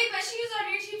care. Wait, but she was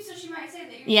on your team, so she might say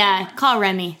that you're Yeah, call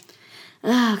Remy.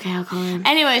 Okay, I'll call her.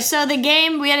 Anyway, so the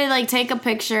game, we had to like take a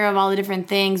picture of all the different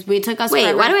things. We took us. Wait,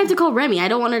 forever. why do I have to call Remy? I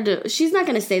don't want her to. She's not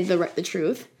going to say the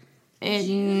truth.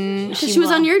 She was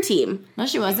on your team. No,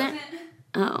 she wasn't.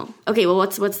 Oh, okay. Well,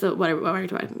 what are we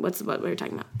talking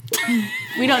about?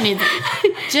 We don't need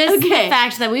that. Just the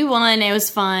fact that we won. It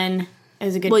was fun. It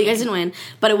was a good. Well, game. you guys didn't win,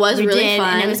 but it was really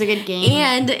fun, and it was a good game.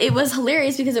 And it was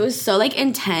hilarious because it was so like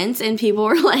intense, and people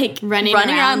were like running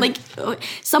around. Like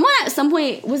someone at some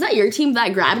point, was that your team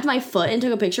that grabbed my foot and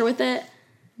took a picture with it?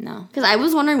 No, because I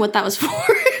was wondering what that was for.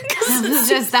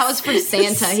 that was for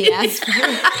Santa. He asked for.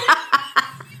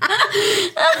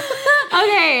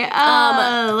 Okay,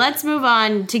 let's move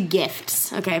on to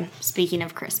gifts. Okay, speaking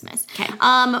of Christmas. Okay.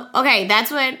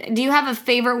 Okay, do you have a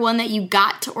favorite one that you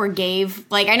got or gave?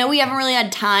 Like, I know we haven't really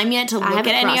had time yet to look at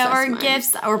any of our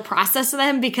gifts or process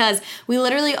them because we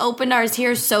literally opened ours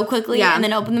here so quickly and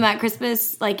then opened them at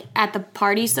Christmas, like at the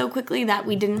party so quickly that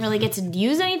we didn't really get to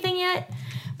use anything yet.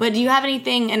 But do you have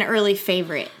an early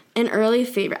favorite? An early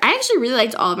favorite. I actually really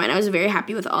liked all of mine. I was very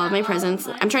happy with all of my presents.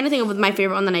 I'm trying to think of my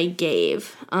favorite one that I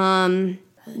gave.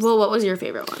 Well, what was your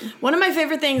favorite one? One of my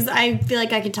favorite things, I feel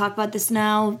like I could talk about this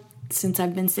now since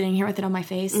I've been sitting here with it on my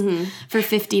face for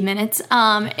 50 minutes,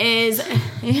 is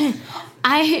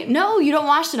no, you don't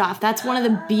wash it off. That's one of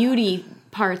the beauty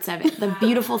parts of it, the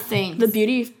beautiful things. The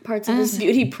beauty parts of this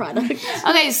beauty product.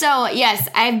 Okay, so yes,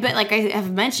 I've been, like I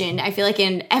have mentioned, I feel like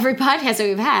in every podcast that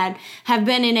we've had, have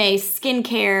been in a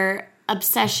skincare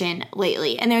obsession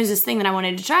lately. And there's this thing that I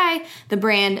wanted to try, the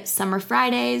brand Summer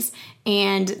Fridays,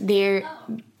 and they're...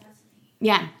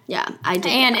 Yeah, I did.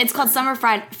 And it's called Summer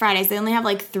Fridays. They only have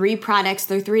like 3 products.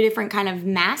 They're 3 different kind of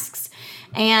masks.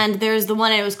 And there's the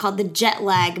one, it was called the jet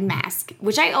lag mask,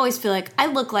 which I always feel like I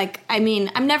look like, I mean,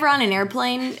 I'm never on an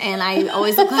airplane, and I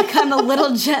always look like I'm a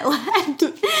little jet lagged.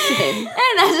 And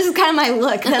that's just kind of my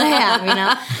look that I have, you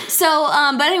know? So,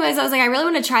 but anyways, I was like, I really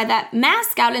want to try that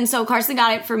mask out. And so Carson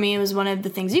got it for me. It was one of the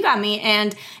things you got me.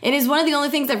 And it is one of the only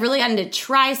things I've really gotten to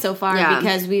try so far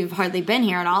because we've hardly been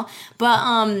here at all. But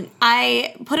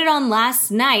I put it on last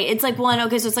night. It's like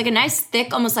so it's like a nice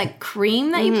thick, almost like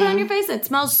cream that you put on your face. It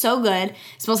smells so good.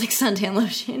 It smells like suntan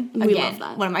lotion. We love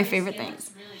that. One of my favorite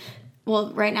things.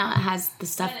 Well, right now it has the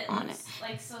stuff on it.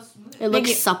 like so smooth. It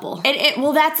looks supple.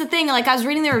 Well, that's the thing. Like, I was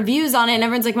reading the reviews on it, and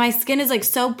everyone's like, my skin is, like,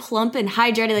 so plump and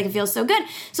hydrated. Like, it feels so good.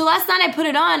 So last night I put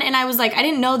it on, and I was like, I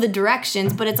didn't know the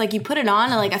directions, but it's like you put it on,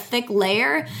 like, a thick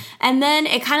layer, and then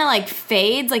it kind of, like,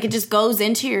 fades. Like, it just goes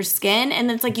into your skin,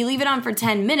 and it's like you leave it on for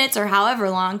 10 minutes or however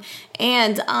long,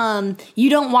 and you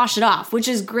don't wash it off, which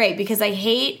is great, because I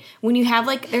hate when you have,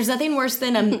 like, there's nothing worse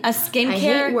than a skincare. I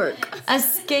hate work. A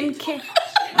skincare.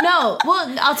 No,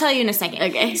 well, I'll tell you in a second.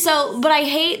 Okay. So, but I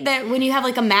hate that when you have,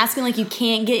 like, a mask and, like, you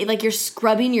can't get, like, you're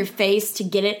scrubbing your face to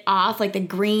get it off, like, the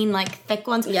green, like, thick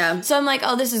ones. Yeah. So I'm like,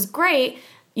 oh, this is great.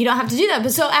 You don't have to do that.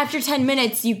 But so after 10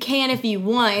 minutes, you can if you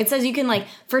want. It says you can, like,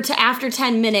 after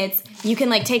 10 minutes, you can,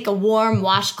 like, take a warm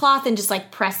washcloth and just,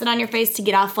 like, press it on your face to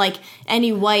get off, like,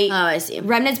 any white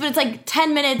remnants. But it's, like,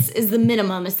 10 minutes is the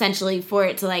minimum, essentially, for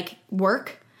it to, like,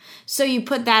 work. So you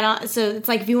put that on, so it's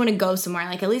like if you want to go somewhere,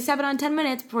 like at least have it on 10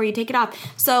 minutes before you take it off.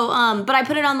 So, but I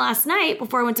put it on last night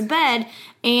before I went to bed,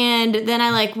 and then I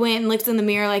like went and looked in the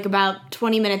mirror like about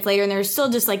 20 minutes later, and there was still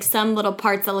just like some little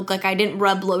parts that looked like I didn't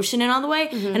rub lotion in all the way,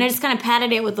 and I just kind of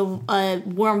patted it with a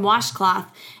warm washcloth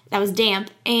that was damp.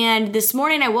 And this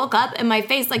morning I woke up and my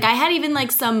face, like I had even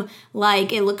like some,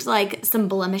 like it looked like some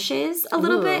blemishes a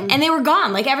little bit, and they were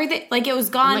gone. Like everything, like it was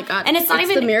gone. Oh my God. And it's not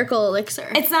even the miracle elixir.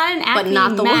 It's not an acne but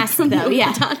not the mask one from though. the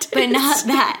Yeah, orthodontist. but not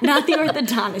that, not the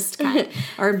orthodontist kind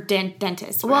or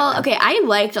dentist. Well, okay, I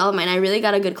liked all of mine. I really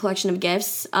got a good collection of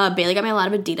gifts. Bailey got me a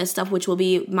lot of Adidas stuff, which will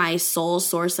be my sole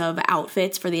source of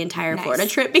outfits for the entire Florida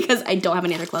trip because I don't have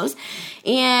any other clothes.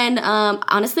 And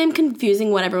honestly, I'm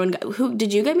confusing what everyone got. Who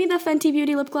did you get me the Fenty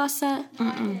Beauty lip gloss set?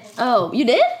 Oh, you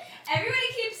did? Everybody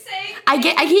keeps saying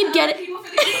I keep getting people for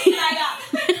the gifts that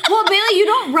I got. Well, Bailey, you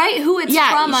don't write who it's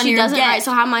from on she your doesn't gift. write.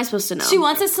 So how am I supposed to know? She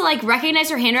wants us to like recognize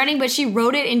her handwriting, but she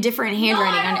wrote it in different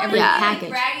handwriting on every package.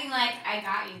 Bragging like I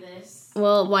got you this.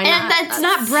 Well, why not? And that's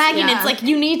not bragging. yeah. It's like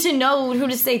you need to know who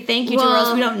to say thank you to, or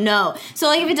else we don't know. So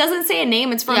like if it doesn't say a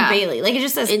name, it's from Bailey. Like it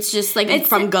just says it's just like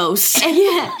from Ghost.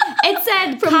 Yeah, it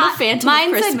said From the Phantom of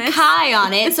Mine Christmas. said Kai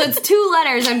on it, so it's 2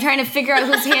 letters. I'm trying to figure out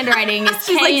whose handwriting is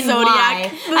K like and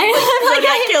Zodiac. Y.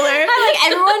 Zodiac killer. I'm like,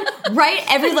 everyone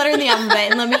write every letter in the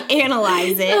alphabet and let me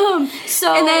analyze it.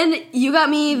 So And then you got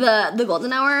me the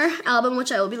Golden Hour album,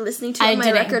 which I will be listening to on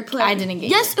my record player. I didn't get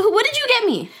Yes, what did you get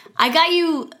me? I got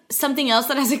you something else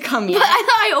that hasn't come yet.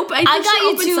 I thought I got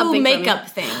you two makeup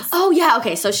things. Oh, yeah.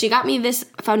 Okay, so she got me this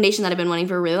foundation that I've been wanting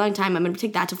for a really long time. I'm going to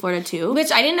take that to Florida, too.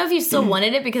 Which I didn't know if you still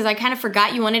wanted it because I kind of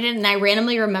forgot you wanted it, and I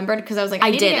randomly remembered because I was like,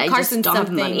 I need to get Carson just don't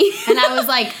something. have money. And I was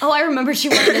like, oh, I remember she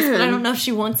wanted this, but I don't know if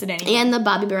she wants it anymore. And the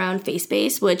Bobbi Brown face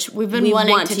base, which We've been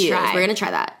wanting to use. try. We're going to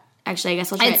try that. Actually, I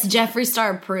guess I'll try It's Jeffree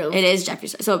Star approved. It is Jeffree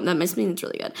Star. So that must mean it's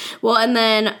really good. Well, and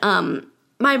then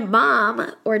my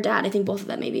mom or dad, I think both of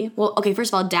them maybe. Well, okay,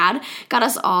 first of all, dad got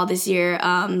us all this year.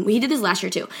 He did this last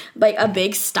year too. Like a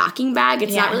big stocking bag.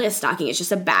 It's not really a stocking. It's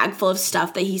just a bag full of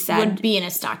stuff that he said would be in a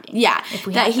stocking. Yeah, if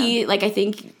we that had he them. like. I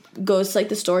think goes to like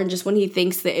the store and just when he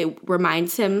thinks that it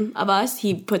reminds him of us,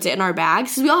 he puts it in our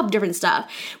bags because we all have different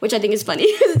stuff, which I think is funny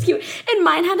because it's cute. And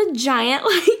mine had a giant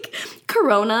like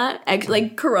Corona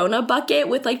bucket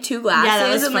with like 2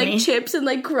 glasses and funny. like chips and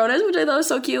like Coronas, which I thought was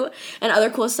so cute, and other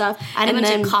cool stuff. I had and a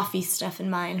bunch of coffee stuff in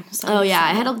mine. So Oh yeah,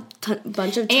 I had a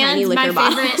bunch of tiny And liquor my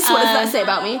bottles. favorite, What does that say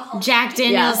about me? Jack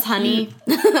Daniels honey.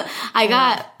 I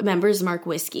got Members Mark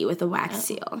whiskey with a wax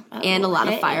seal and a lot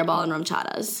of Fireball and rum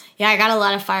chatas. Yeah, I got a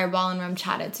lot of Fireball and rum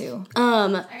chata too. I got a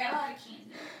lot of candy.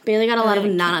 Bailey got a lot of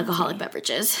non-alcoholic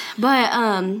beverages. But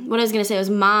what I was going to say was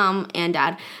mom and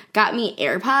dad got me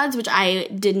AirPods, which I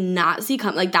did not see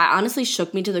come. Like, that honestly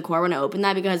shook me to the core when I opened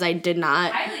that because I did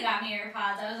not. Kylie got me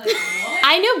AirPods. I was like, what?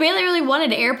 I knew Bailey really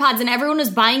wanted AirPods, and everyone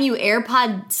was buying you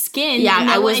AirPod skin. Yeah,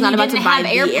 I was not about to buy the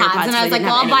AirPods and I was like,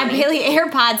 well, I'll buy Bailey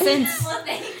AirPods since Well,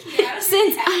 thank you.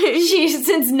 I was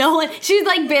since Nolan. She's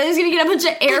like, Bailey's gonna get a bunch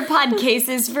of AirPod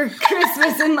cases for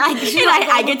Christmas, and like,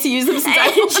 I get to use them since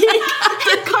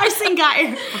Carson got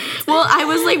AirPods. Well, I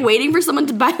was like waiting for someone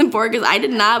to buy them for her because I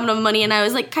did not have enough money, and I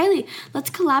was like, Kylie, let's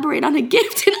collaborate on a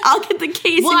gift, and I'll get the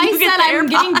case. Well, and I you get said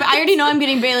the AirPods. I already know I'm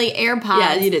getting Bailey AirPods.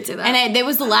 Yeah, you did say that. And there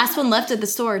was the last one left at the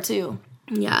store too.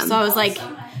 Yeah. So I was like,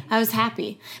 I was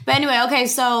happy. But anyway, okay,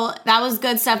 so that was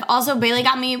good stuff. Also, Bailey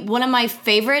got me one of my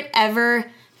favorite ever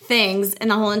things in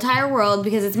the whole entire world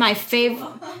because it's my favorite.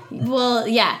 Well,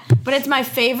 yeah, but it's my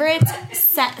favorite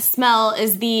smell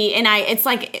is it's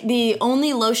like the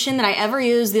only lotion that I ever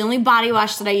use, the only body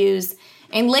wash that I use.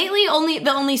 And lately,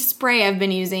 the only spray I've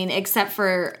been using, except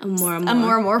for a More and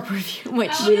More perfume,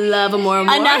 which we love a More and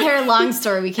More. Another long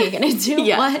story we can't get into.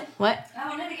 Yeah. What? I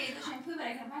wanted to get you the shampoo, but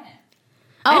I couldn't find it.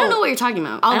 I don't know what you're talking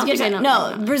about. I don't think I know.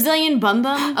 No, Brazilian Bum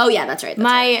Bum. Oh yeah, that's right.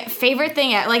 My favorite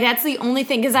thing, like that's the only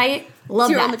thing because I love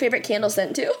Your that. only favorite candle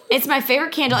scent too. It's my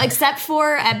favorite candle, except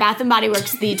for at Bath and Body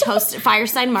Works the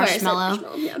Fireside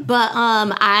Marshmallow. Yeah. But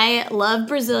I love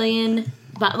Brazilian.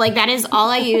 But like that is all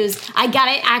I use. I got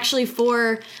it actually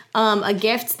for a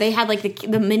gift. They had like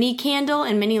the mini candle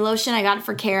and mini lotion. I got it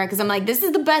for Kara because I'm like, this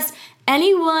is the best.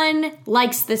 Anyone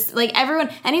likes this. Like everyone.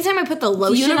 Anytime I put the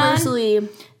lotion Universally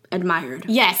admired.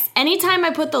 Yes. Anytime I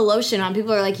put the lotion on,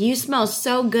 people are like, you smell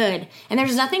so good. And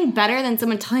there's nothing better than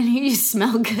someone telling you you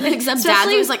smell good. Except Dad's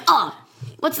always like, oh,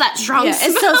 what's that strong smell?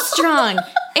 It's so strong.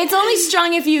 It's only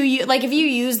strong if you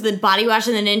use the body wash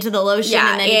and then into the lotion.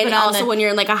 Yeah, and then you put also when you're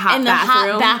in like a hot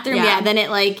bathroom. Yeah, then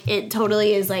it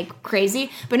totally is like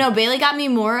crazy. But no, Bailey got me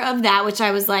more of that, which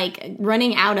I was like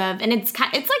running out of. And it's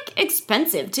like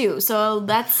expensive too. So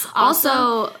that's awesome.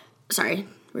 Also, sorry.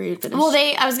 Were you finished? Well,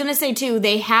 I was gonna say too,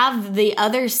 they have the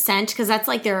other scent because that's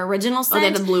like their original scent. Oh,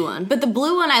 they have the blue one. But the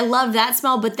blue one, I love that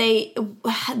smell. But the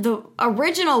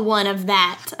original one of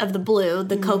the blue,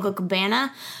 the Coco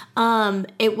Cabana,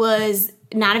 it was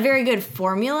not a very good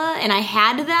formula, and I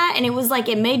had that, and it was like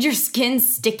it made your skin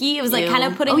sticky. It was like kind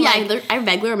of putting. Oh yeah, I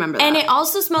vaguely remember that. And it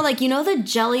also smelled like the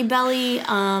Jelly Belly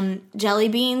jelly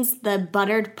beans, the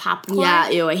buttered popcorn. Yeah,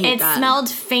 ew, I hate that. It smelled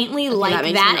faintly like that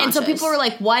makes that, me and so nauseous. people were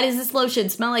like, "Why does this lotion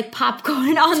smell like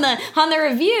popcorn?" on the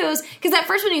reviews? Because at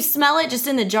first, when you smell it just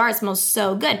in the jar, it smells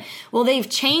so good. Well, they've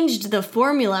changed the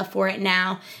formula for it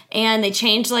now, and they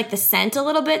changed like the scent a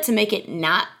little bit to make it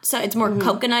not so it's more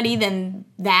coconutty than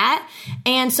that.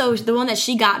 And so the one that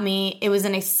she got me, it was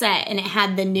in a set and it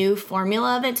had the new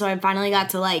formula of it. So I finally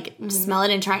got to like smell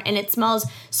it and try, and it smells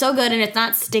so good and it's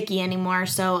not sticky anymore.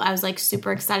 So I was like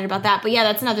super excited about that. But yeah,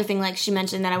 that's another thing like she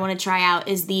mentioned that I want to try out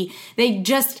is they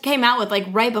just came out with like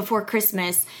right before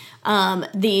Christmas,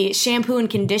 the shampoo and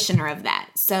conditioner of that.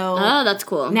 So oh, that's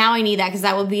cool. now I need that because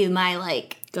that will be my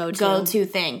like go-to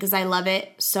thing because I love it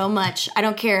so much. I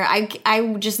don't care.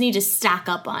 I just need to stack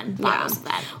up on bottles of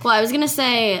that. Well, I was gonna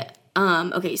say,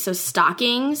 okay, so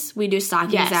stockings. We do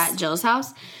stockings at Jill's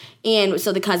house, and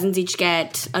so the cousins each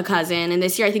get a cousin. And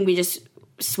this year, I think we just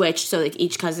switched, so like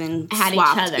each cousin had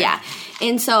swapped. each other. Yeah,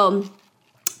 and so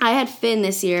I had Finn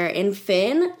this year, and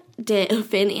Finn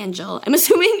and Jill, I'm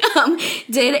assuming,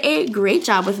 did a great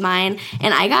job with mine.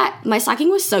 And my stocking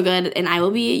was so good, and I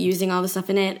will be using all the stuff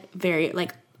in it very,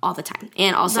 like, all the time.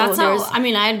 And also, That's how, I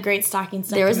mean, I had great stocking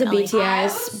stuff. there was a from Ellie. BTS I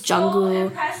was so Jungkook,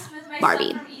 impressed with my Barbie,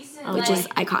 son from Easton. which is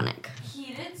iconic.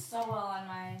 He did so well on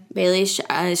mine. Bailey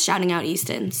is shouting out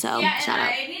Easton, so Yeah, and shout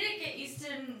out. I need to get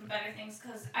Easton better things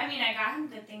because, I mean, I got him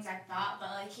good things I thought, but,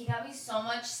 like, he got me so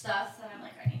much stuff that I'm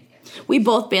like, I need to get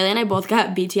him. Bailey and I both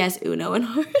got BTS Uno in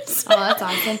ours. Oh, that's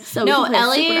awesome. So no, we can play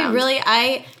Ellie super round. really,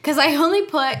 I feel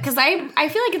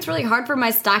like it's really hard for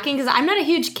my stocking because I'm not a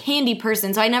huge candy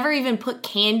person, so I never even put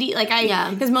candy,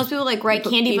 because most people like write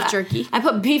put candy. beef but jerky. I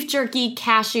put beef jerky,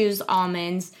 cashews,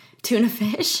 almonds, tuna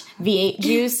fish, V8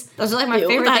 juice. Those are like my Ew,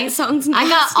 favorite that things. sounds I got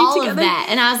nasty all together. of that,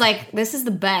 and I was like, this is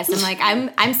the best. I'm like,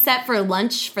 I'm set for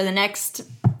lunch for the next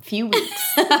few weeks.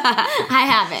 I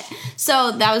have it.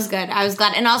 So that was good. I was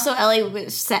glad. And also Ellie,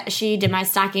 she did my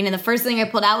stocking, and the first thing I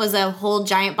pulled out was a whole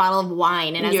giant bottle of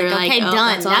wine. And I was You're like, okay, oh,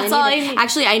 done. That's all I needed. need.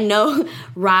 Actually, I know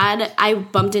I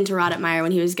bumped into Rod at Meyer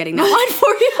when he was getting that wine for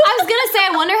you. I was gonna say,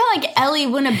 I wonder how like Ellie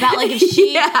went about, like if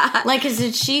she, Yeah. like,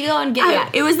 did she go and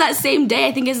get? It was that same day,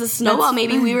 I think, as the snowball. That's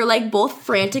Maybe we were like both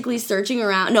frantically searching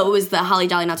around. No, it was the Holly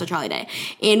Dolly Not So Charlie day,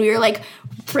 and we were like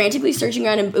frantically searching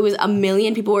around, and it was a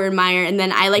million people were in Meyer. And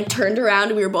then I like turned around,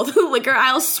 and we were both in the liquor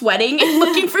aisle sweating and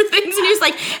looking for things. And he was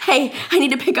like, "Hey, I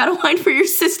need to pick out a wine for your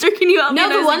sister. Can you help me?" No,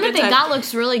 And I the was one like, that they "Good time." got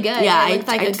looks really good. Yeah, it looked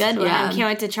like a good one. yeah. I can't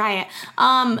wait to try it.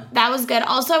 That was good.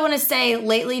 Also, I want to say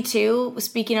lately too,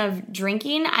 speaking of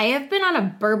drinking, I have been on a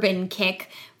bourbon kick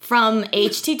from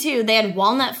HT2. They had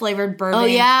walnut flavored bourbon. Oh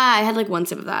yeah, I had like one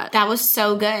sip of that. That was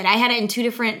so good. I had it in 2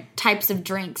 different types of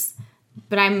drinks,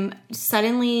 but I'm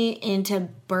suddenly into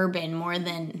bourbon more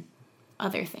than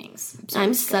other things. So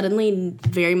I'm suddenly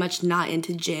very much not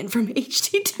into gin from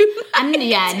HT2.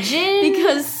 gin.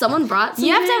 Because someone brought some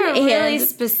You have to have a gin, really and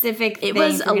specific it thing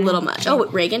was for a gonna- little much. Oh,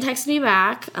 Reagan texted me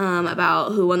back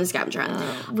about who won the scavenger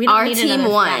hunt. We don't Our need team another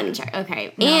won. fact check.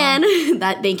 Okay. No. And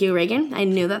thank you, Reagan. I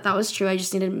knew that was true. I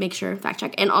just needed to make sure, fact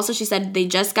check. And also, she said they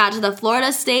just got to the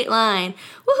Florida state line.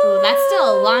 Woohoo! Ooh, that's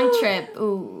still a long trip.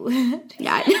 Ooh.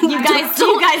 Yeah, You guys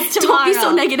don't be so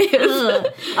tomorrow. negative. Ugh.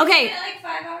 Okay. Is it like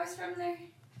 5 hours from there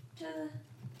to the...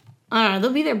 I don't know.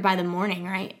 They'll be there by the morning,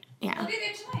 right? Yeah. I'll be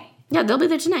there tonight. Yeah, they'll be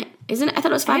there tonight. Isn't it? I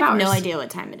thought it was 5 I have hours. no idea what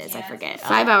time it is. I Yeah. forget.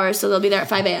 5 hours, so they'll be there at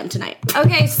 5 a.m. tonight.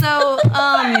 Okay, so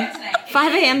Tonight.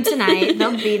 5 a.m. tonight.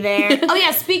 They'll be there. Oh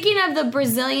yeah, speaking of the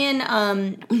Brazilian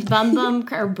bum bum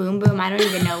or boom boom, I don't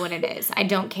even know what it is. I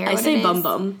don't care. I what say it is. bum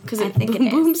bum because I think boom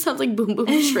it boom is. sounds like boom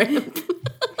boom shrimp.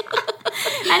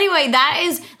 Anyway, that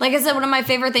is, like I said, one of my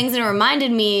favorite things, and it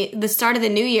reminded me the start of the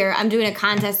new year. I'm doing a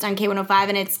contest on K105,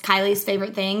 and it's Kylie's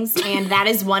favorite things, and that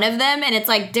is one of them. And it's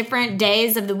like different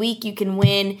days of the week you can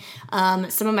win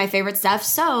some of my favorite stuff.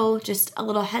 So just a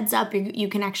little heads up, you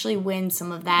can actually win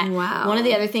some of that. Wow. One of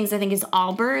the other things I think is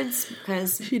Allbirds,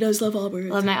 because She does love Allbirds.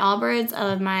 I love my Allbirds. I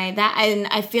love that, and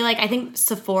I think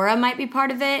Sephora might be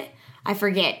part of it. I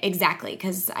forget exactly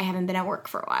because I haven't been at work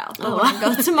for a while. But when I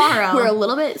go tomorrow, We're a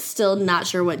little bit still not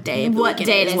sure what day. of the What week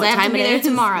day it is. what I have to time be it there is,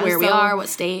 tomorrow, where we so- are, what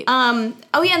state. oh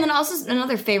yeah, and then also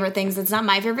another favorite things. It's not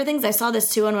my favorite things. I saw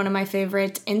this too on one of my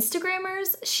favorite Instagrammers.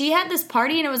 She had this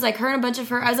party and it was like her and a bunch of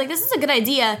her. I was like, this is a good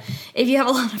idea if you have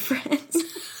a lot of friends.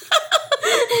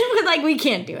 But like we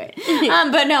can't do it.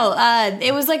 But no,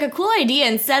 it was like a cool idea.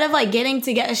 Instead of like getting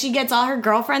together, she gets all her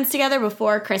girlfriends together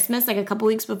before Christmas, like a couple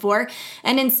weeks before,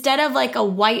 and instead of like a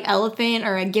white elephant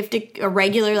or a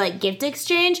regular like gift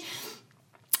exchange,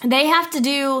 they have to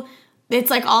do. It's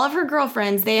like all of her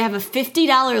girlfriends, they have a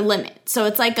 $50 limit. So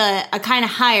it's like a kind of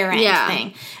higher end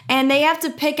thing. And they have to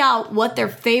pick out what their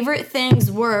favorite things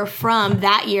were from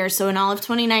that year. So in all of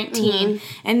 2019.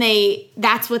 And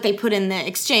that's what they put in the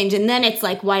exchange. And then it's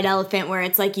like White Elephant where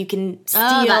it's like you can steal.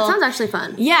 Oh, that sounds actually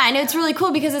fun. Yeah, and it's really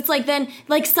cool because it's like then,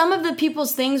 like some of the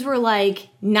people's things were like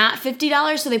not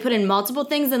 $50. So they put in multiple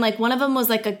things. And like one of them was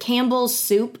like a Campbell's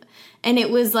soup. And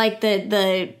it was like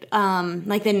the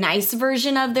nice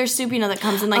version of their soup, you know, that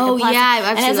comes in like the plastic. yeah,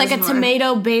 I've and it was seen like a those before.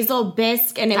 tomato basil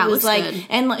bisque, and it That was looks like, good.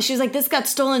 and she was like, this got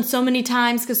stolen so many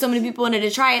times because so many people wanted to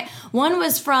try it. One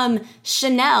was from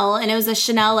Chanel, and it was a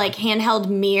Chanel like handheld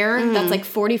mirror that's like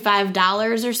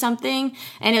 $45 or something,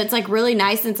 and it's like really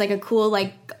nice, and it's like a cool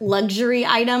like luxury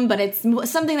item, but it's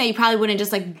something that you probably wouldn't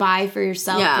just like buy for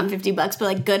yourself Yeah. for $50, but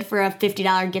like good for a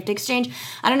 $50 gift exchange.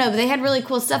 I don't know, but they had really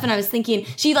cool stuff, and I was thinking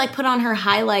she like put on her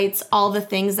highlights all the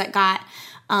things that got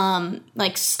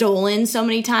like stolen so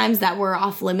many times that were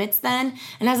off limits then,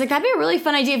 and I was like, that'd be a really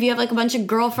fun idea if you have like a bunch of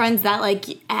girlfriends that like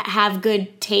have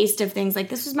good taste of things, like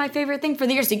this was my favorite thing for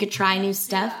the year, so you could try new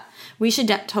stuff. We should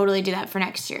totally do that for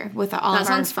next year with all That of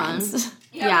our sounds fun. friends.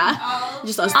 Yeah.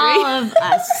 Just us three. All of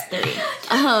us three.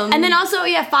 And then also,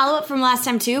 follow up from last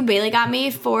time too. Bailey got me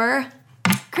for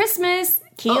Christmas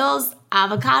Kiehl's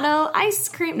avocado ice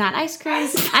cream. Not ice cream.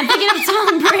 I'm thinking of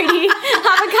Tom Brady.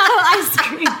 Avocado ice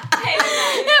cream.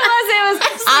 It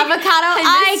was avocado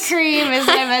eye cream is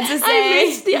what I meant to say. I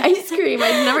missed the ice cream.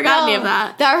 I've never got any of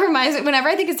that. That reminds me, whenever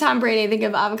I think of Tom Brady, I think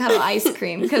of avocado ice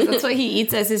cream because that's what he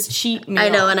eats as his cheat meal. I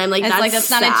know, and I'm like, that's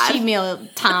not a cheat meal,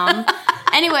 Tom.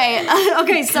 Anyway,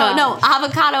 okay, so no,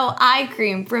 avocado eye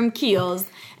cream from Kiehl's.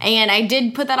 And I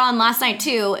did put that on last night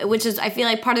too, which is, I feel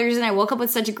like, part of the reason I woke up with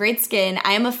such a great skin.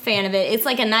 I am a fan of it. It's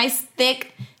like a nice,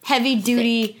 thick,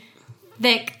 heavy-duty,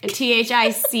 thick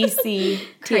THICC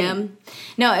cream.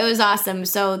 No, it was awesome.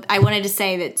 So I wanted to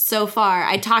say that so far,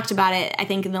 I talked about it, I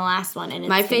think, in the last one. And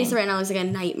my face right now is like a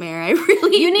nightmare. I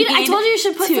really need. I told you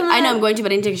should put some. I know I'm going to,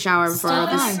 but I didn't take a shower before all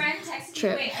this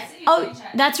trip.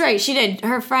 That's right. She did.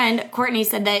 Her friend Courtney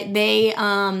said that they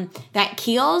that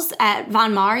Kiehl's at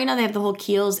Von Maur, you know, they have the whole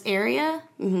Kiehl's area.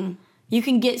 Mm-hmm. You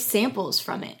can get samples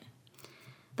from it.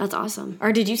 That's awesome.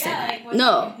 Or did you say that? Like,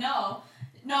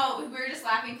 No, we were just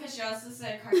laughing because she also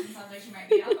said Carson sounds like she might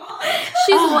be alcoholic.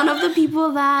 She's one of the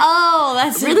people that. Oh,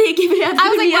 that's really giving me. I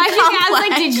was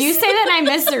like, did you say that? And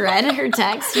I misread her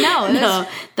text. No,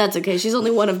 that's okay. She's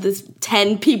only one of the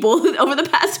 10 people over the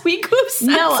past week who've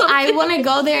said something. I want to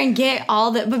go there and get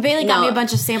all the. But Bailey got me a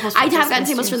bunch of samples. I have gotten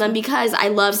samples for them because I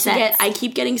love to get. I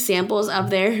keep getting samples of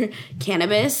their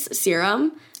cannabis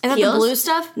serum. Is that the blue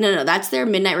stuff? No, that's their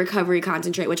Midnight Recovery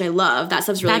Concentrate, which I love. That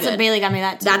stuff's really good. That's what Bailey got me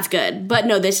that too. That's good. But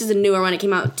no, this is a newer one. It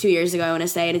came out 2 years ago, I want to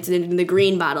say, and it's in the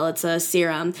green bottle. It's a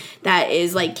serum that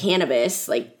is like cannabis,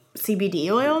 like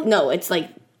CBD oil? No, it's like,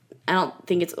 I don't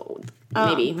think it's,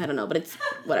 maybe, I don't know, but it's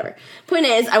whatever. Point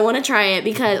is, I want to try it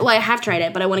because, I have tried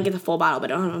it, but I want to get the full bottle,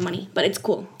 but I don't have money. But it's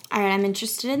cool. All right, I'm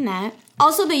interested in that.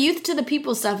 Also, the Youth to the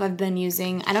People stuff I've been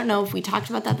using. I don't know if we talked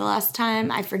about that the last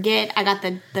time. I forget. I got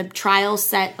the trial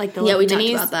set, like the we minis.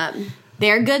 talked about that.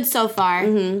 They're good so far,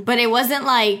 but it wasn't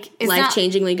like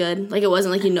life-changingly good. Like it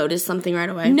wasn't like you noticed something right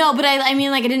away. No, but I mean,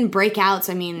 like it didn't break out.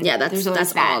 So I mean, yeah, that's all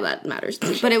that matters.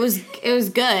 But it was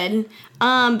good.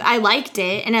 I liked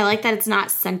it, and I like that it's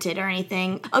not scented or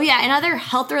anything. Oh yeah, in other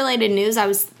health-related news, I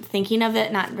was thinking of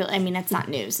it. Not really. I mean, it's not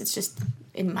news. It's just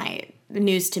in my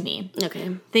news to me.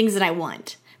 Okay, things that I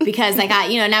want. Because I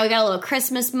got, now we got a little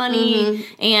Christmas money,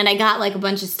 and I got, like, a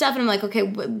bunch of stuff, and I'm like, okay,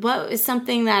 what is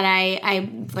something that I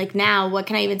like now, what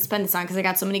can I even spend this on? Because I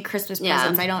got so many Christmas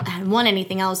presents, I don't want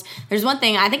anything else. There's one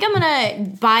thing, I think I'm going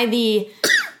to buy the,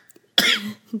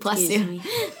 bless you,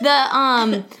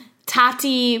 the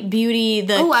Tati Beauty,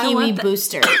 the Kiwi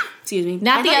Booster. Excuse me.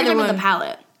 Not the other one. The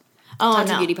palette. Oh,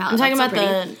 Tati no. Beauty palette. I'm talking That's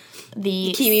about so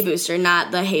the Kiwi Booster,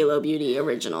 not the Halo Beauty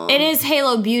original. It is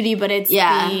Halo Beauty, but it's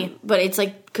but it's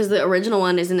like, because the original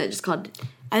one, isn't it just called...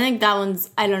 I think that one's,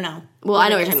 I don't know. Well, I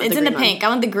know what you're talking about. It's in the pink. I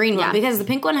want the green one because the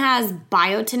pink one has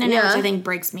biotin in it, which I think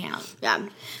breaks me out. Yeah.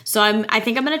 So I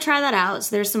think I'm going to try that out.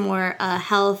 So there's some more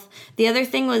health. The other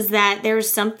thing was that there's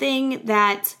something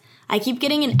that I keep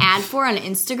getting an ad for on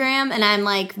Instagram, and I'm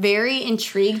like very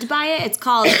intrigued by it. It's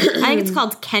called, I think it's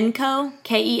called Kenko,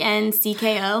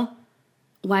 Kencko.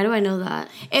 Why do I know that?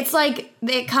 It's like,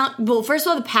 well, first of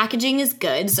all, the packaging is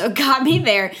good, so it got me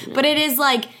there. But it is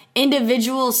like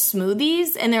individual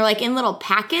smoothies, and they're like in little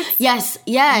packets. Yes.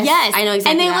 I know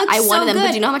exactly. And they look I so wanted them, good. but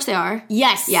do you know how much they are?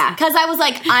 Yes. Yeah. Because I was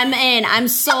like, I'm in. I'm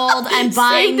sold. I'm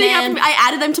buying them. I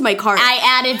added them to my cart. I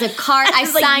added the cart. I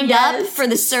signed up for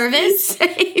the service.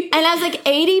 Same. And I was like,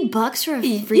 $80 for a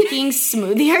freaking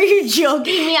smoothie? Are you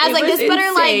joking me? I was like, this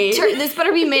better this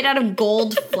better be made out of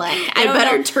gold fleck. It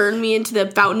better turn me into the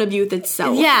Fountain of Youth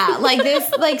itself. Yeah, like this,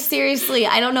 like seriously,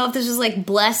 I don't know if this was like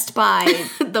blessed by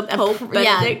the Pope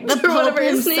Benedict, the Pope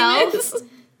himself.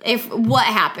 If what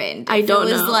happened, I don't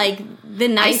know. It was like the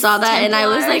nice. I saw that and I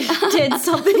was like, did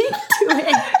something to it.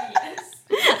 Yes.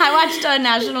 I watched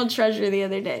National Treasure the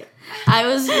other day. I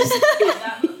was just.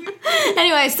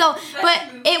 Anyway, but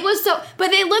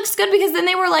it looks good because then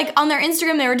they were like on their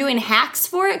Instagram, they were doing hacks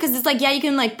for it because it's like, you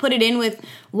can like put it in with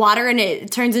water and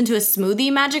it turns into a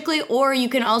smoothie magically, or you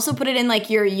can also put it in like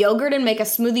your yogurt and make a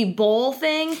smoothie bowl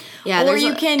thing. Yeah, or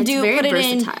you can put it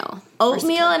in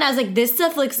oatmeal. And I was like, this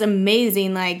stuff looks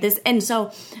amazing, like this. And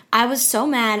so I was so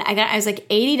mad. I was like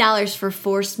 $80 for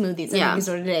 4 smoothies. I think is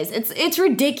what it is. It's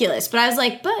ridiculous. But I was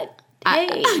like,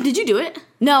 hey, did you do it?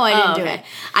 No, I didn't do it.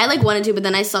 I like wanted to, but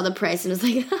then I saw the price and was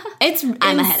like, it's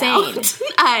I'm insane.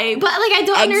 I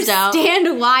don't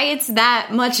understand why it's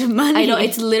that much money. I know,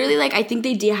 it's literally like, I think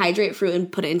they dehydrate fruit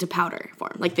and put it into powder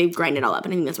form. Like they grind it all up,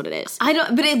 and I think that's what it is.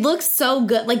 But it looks so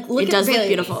good. Like look, it does look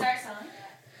beautiful.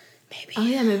 Maybe. Oh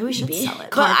yeah, maybe we should sell it.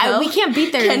 But we can't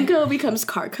beat their Kenko becomes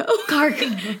Carco.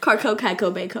 Carco,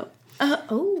 Keiko, Bako.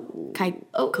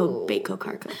 Bait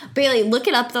Cocarco. Bailey, look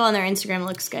it up though on their Instagram. It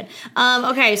looks good.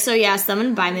 Okay, so yeah,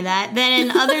 someone buy me that. Then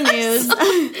in other news,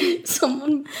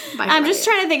 Someone. I'm just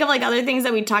trying to think of like other things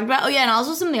that we talked about. Oh yeah, and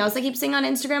also something else I keep seeing on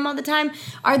Instagram all the time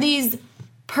are these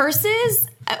purses.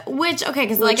 Which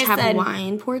because like I said,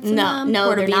 wine ports in them?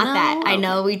 No, they're not that. Okay. I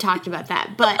know we talked about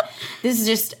that, but this is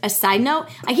just a side note.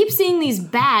 I keep seeing these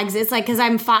bags. It's like because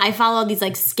I follow all these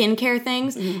like skincare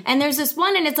things, and there's this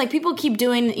one, and it's like people keep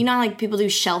doing. You know how like people do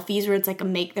shelfies where it's like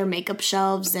their makeup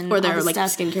shelves and Or their all this like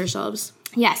stuff. skincare shelves.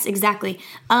 Yes, exactly.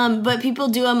 But people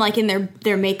do them like in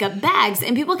their makeup bags,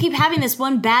 and people keep having this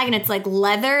one bag, and it's like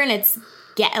leather, and it's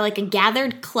like a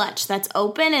gathered clutch that's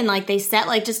open, and like they set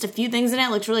like just a few things in it.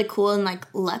 It looks really cool and like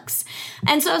luxe.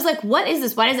 And so I was like, what is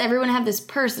this? Why does everyone have this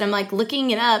purse? And I'm like looking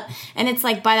it up, and it's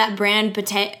like by that brand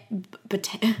potato.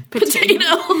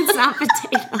 It's not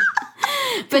potato.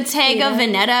 Bottega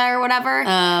Veneta or whatever. Oh,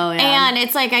 yeah. And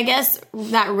it's like, I guess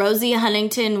that Rosie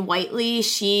Huntington Whiteley,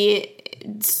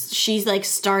 she's like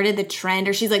started the trend,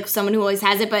 or she's like someone who always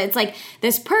has it, but it's like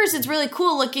this purse, it's really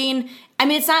cool looking. I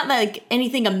mean, it's not like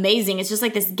anything amazing. It's just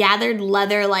like this gathered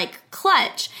leather like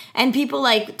clutch, and people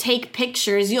like take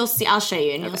pictures. You'll see. I'll show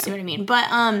you, and you'll see what I mean.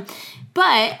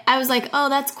 But I was like, oh,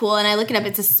 that's cool, and I look it up.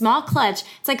 It's a small clutch.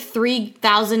 It's like $3,000.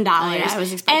 Oh, yeah, I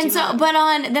was expecting and so, that. but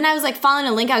then I was like following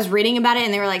a link. I was reading about it,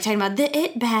 and they were like talking about the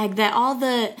it bag that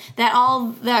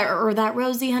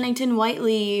Rosie Huntington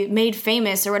Whiteley made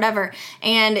famous or whatever.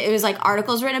 And it was like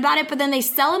articles written about it. But then they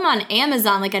sell them on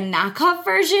Amazon, like a knockoff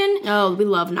version. Oh, we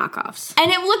love knockoffs.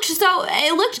 And it looked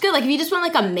good. Like if you just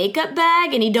want like a makeup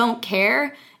bag and you don't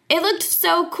care. It looked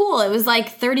so cool. It was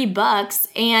like $30,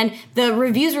 and the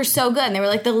reviews were so good. And they were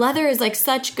like, the leather is like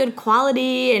such good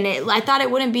quality, and I thought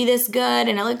it wouldn't be this good,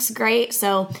 and it looks great.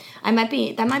 So that might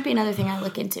be another thing I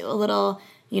look into, a little,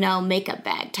 makeup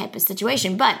bag type of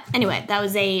situation. But anyway, that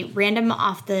was a random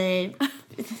off the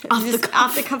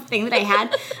cuff thing that I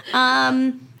had.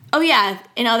 Oh yeah,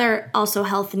 in other also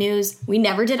health news, we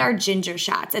never did our ginger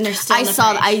shots, and they're still.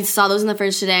 I saw those in the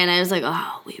fridge today, and I was like,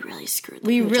 oh, we really screwed.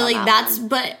 But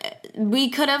we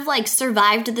could have like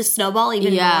survived the snowball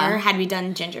even more had we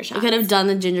done ginger shots. We could have done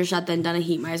the ginger shot, then done a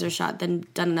heat miser shot, then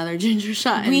done another ginger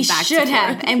shot. We should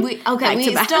have, and we still.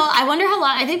 I wonder how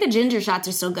long. I think the ginger shots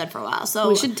are still good for a while, so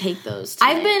we should take those.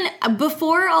 Today.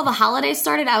 Before all the holidays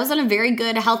started, I was on a very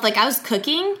good health. Like I was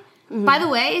cooking. Mm-hmm. By the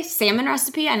way, salmon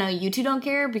recipe. I know you two don't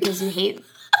care because you hate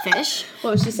fish.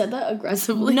 Well, she said that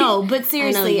aggressively. No, but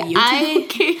seriously,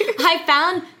 I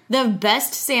found the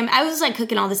best salmon. I was like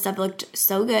cooking all this stuff. It looked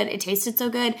so good. It tasted so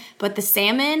good. But the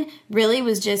salmon really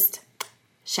was just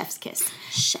chef's kiss.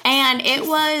 And it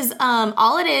was,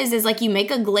 all it is like you make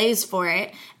a glaze for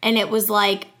it. And it was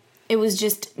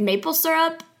just maple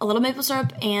syrup, a little maple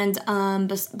syrup, and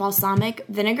balsamic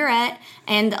vinaigrette,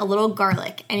 and a little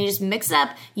garlic. And you just mix it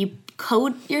up. You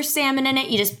coat your salmon in it.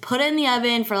 You just put it in the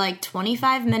oven for like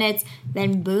 25 minutes.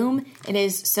 Then boom, it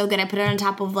is so good. I put it on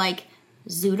top of like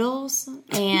zoodles,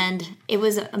 and it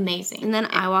was amazing. And then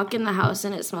I walk in the house,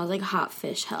 and it smells like hot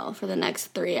fish hell for the next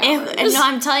 3 hours. And no,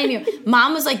 I'm telling you,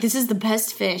 Mom was like, "This is the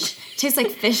best fish. It tastes like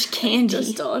fish candy." I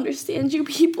just don't understand you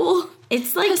people.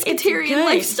 It's like pescatarian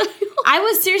lifestyle. I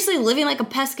was seriously living like a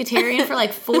pescatarian for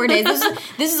like 4 days.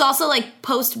 This is also like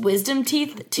post wisdom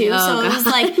teeth too. Oh, so it was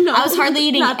like I was hardly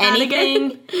eating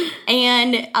anything,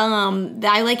 and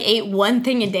I like ate one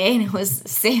thing a day, and it was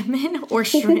salmon or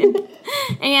shrimp.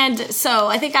 And so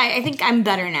I think I'm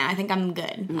better now. I think I'm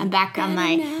good. I'm back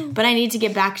on but I need to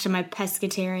get back to my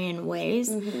pescatarian ways.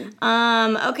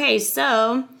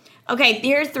 Mm-hmm. Okay,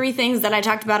 here are 3 things that I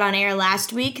talked about on air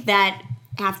last week that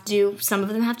some of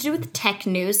them have to do with tech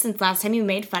news, since last time you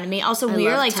made fun of me. Also, we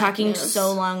are like talking news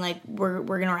so long, like we're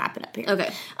gonna wrap it up here.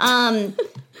 Okay.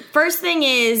 First thing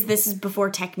is, this is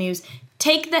before tech news.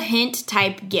 Take the hint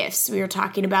type gifts we were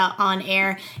talking about on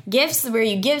air. Gifts where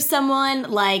you give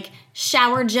someone like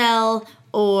shower gel,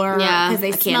 or because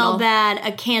they smell bad,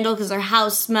 a candle because their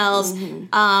house smells,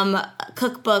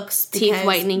 cookbooks, teeth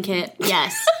whitening kit.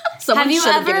 Yes. Have you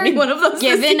ever given me one of those?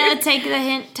 Given a take the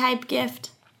hint type gift?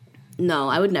 No,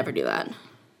 I would never do that.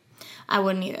 I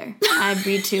wouldn't either. I'd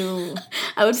be too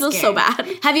I would feel so bad.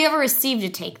 Have you ever received a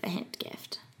take the hint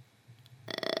gift?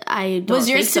 I don't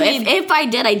think so. If I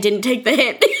did, I didn't take the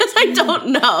hint because I don't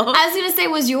know. I was going to say,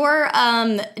 was your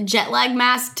jet lag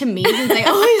mask to me? Since I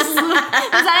always was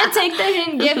that a take the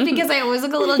hint gift because I always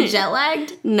look a little jet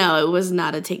lagged? No, it was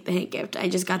not a take the hint gift. I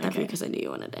just got that for you because I knew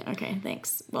you wanted it. Okay,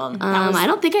 thanks. Well, I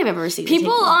don't think I've ever received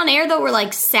people on air though were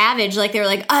like savage. Like they were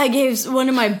like, I gave one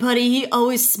to my buddy. He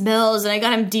always smells, and I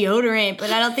got him deodorant,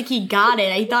 but I don't think he got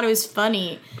it. I thought it was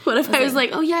funny. What if I was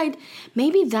like, oh yeah,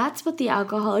 Maybe that's what the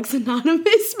Alcoholics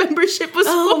Anonymous membership was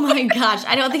Oh for. my gosh.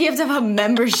 I don't think you have to have a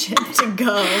membership to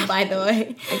go, by the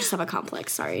way. I just have a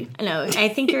complex, sorry. No, I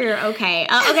think you're okay.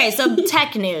 Okay, so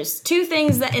tech news. 2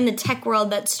 things that in the tech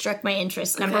world that struck my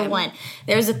interest. Number 1,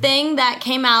 there's a thing that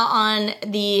came out on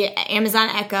the Amazon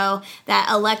Echo that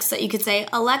Alexa, you could say,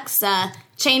 Alexa,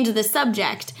 change the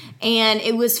subject. And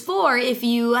it was for if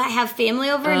you have family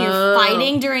over and you're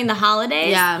fighting during the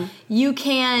holidays, you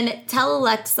can tell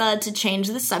Alexa to change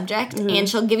the subject and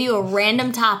she'll give you a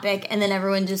random topic and then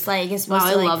everyone just like is supposed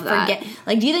to like love that. forget.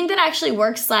 Like, do you think that actually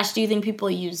works / do you think people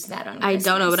use that on Christmas? I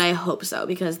don't know, but I hope so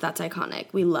because that's iconic.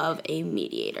 We love a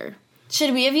mediator.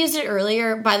 Should we have used it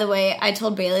earlier? By the way, I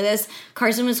told Bailey this.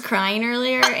 Carson was crying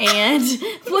earlier, and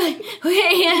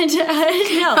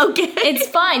no, Okay. it's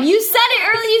fine. You said it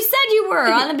earlier. You said you were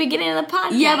on the beginning of the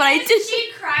podcast. Yeah, but I did. She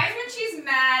cries when she's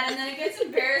mad, and then it gets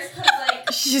embarrassed because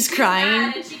like She's crying.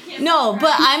 mad and she can't No, stop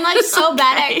but crying. I'm like so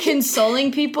bad at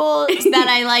consoling people that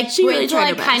I like She went really to tried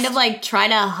like her kind best. of like try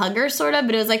to hug her sort of,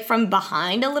 but it was like from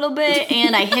behind a little bit,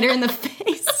 and I hit her in the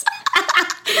face.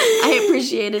 I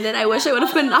appreciated it. I wish I would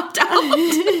have been knocked out.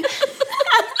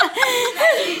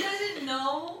 She doesn't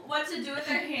know what to do with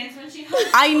her hands when she hugs.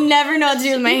 I never know what to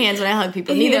do with my hands when I hug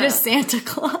people. Neither Yeah. does Santa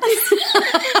Claus.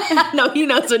 No, he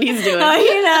knows what he's doing. Oh,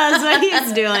 he knows what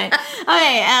he's doing.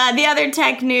 Okay, the other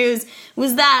tech news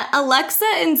was that Alexa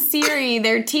and Siri,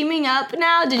 they're teaming up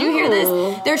now. Did you hear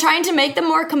this? They're trying to make them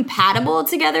more compatible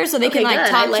together so they can like good.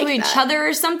 talk I like to each that. other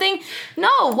or something. No,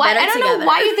 why? Better I don't know together.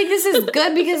 why you think this is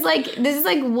good because like this is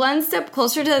like one step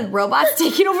closer to robots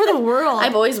taking over the world.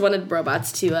 I've always wanted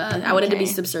robots to, I wanted to be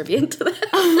Okay. subservient to them.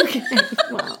 Okay,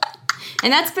 well.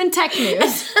 And that's been tech news.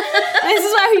 This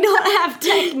is why we don't have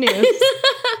tech news.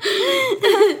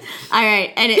 All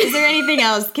right. And is there anything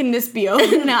else? Can this be over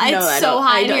now? It's I so don't-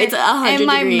 high I don't- here. it's 100 and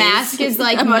my degrees. mask is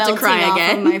like I'm about to melting cry off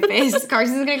again. of my face.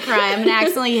 Carson's gonna cry. I'm gonna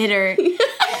accidentally hit her.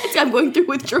 I'm going through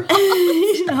withdrawal.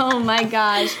 Oh my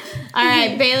gosh. All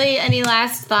right, Bailey. Any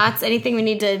last thoughts? Anything we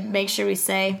need to make sure we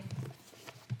say?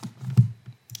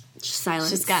 Just silence.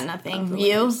 She's got nothing. of the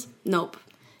You? lips. Nope.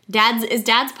 Is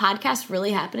Dad's podcast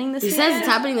really happening this He week? says it's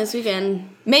happening this weekend.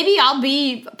 Maybe I'll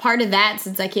be part of that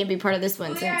since I can't be part of this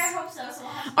one. Yeah, I Since. hope so. So we'll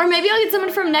have Or maybe I'll get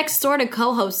someone from next door to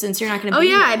co-host since you're not going to Oh be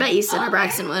yeah, I here. bet Easton or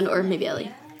Braxton would, or maybe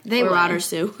Ellie. They or would. Rod or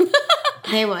Sue.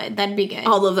 They would. That'd be good.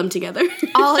 All of them together.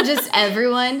 All just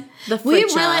everyone. The We really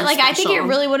Fritcha like. I think it special.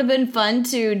 really would have been fun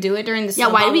to do it during the Yeah, snow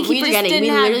why do we ball, keep just forgetting? didn't We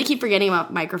have- literally keep forgetting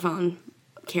about microphone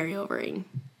carryovering.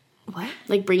 What?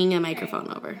 Like bringing a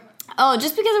microphone over. Oh,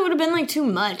 just because it would have been like too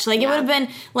much. Like it would have been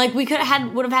like we would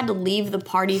have had to leave the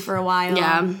party for a while.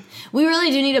 Yeah. We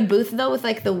really do need a booth though with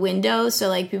like the window so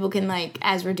like people can like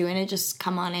as we're doing it just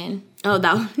come on in. Oh,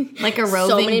 that Like a So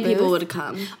roving many people booth. would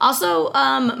come. Also,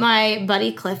 my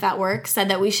buddy Cliff at work said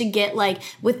that we should get like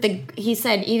he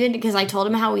said even because I told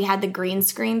him how we had the green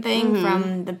screen thing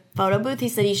from the photo booth, he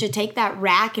said you should take that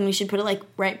rack and we should put it like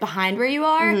right behind where you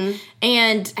are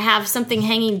and have something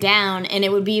hanging down and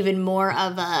it would be even more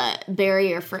of a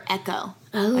barrier for echo.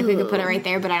 Like we could put it right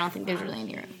there, but I don't think there's really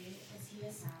any room.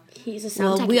 He's a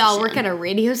sound Well, we all technician. work at a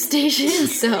radio station,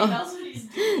 so That's what he's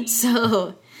doing.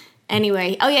 so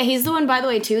anyway, oh yeah, he's the one, by the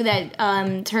way, too,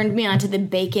 that turned me on to the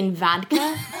bacon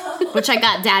vodka, which I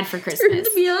got Dad for Christmas.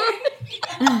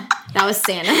 That was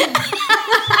Santa.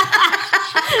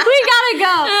 We gotta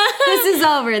go. This is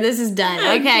over. This is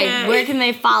done. Okay, where can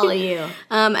they follow you?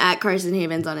 At Carson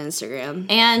Havens on Instagram.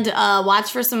 And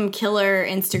watch for some killer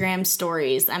Instagram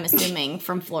stories, I'm assuming,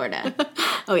 from Florida.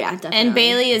 Oh yeah, definitely. And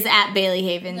Bailey is at Bailey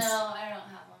Havens. No, I don't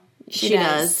have one. She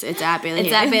does. It's at Bailey It's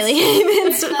Havens. at Bailey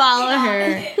Havens. Follow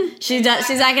her. She does.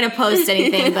 She's not gonna post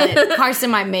anything, but Carson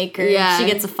might make her. Yeah. She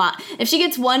gets if she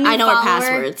gets one new I know follower, her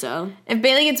password, so. If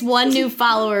Bailey gets one new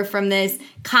follower from this,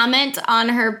 comment on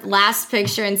her last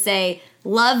picture and say,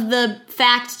 "Love the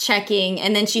fact checking,"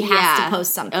 and then she has to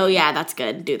post something. Oh yeah, that's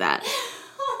good. Do that.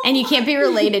 And you can't be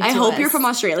related. I to hope us. you're from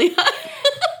Australia.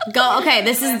 Go. Okay,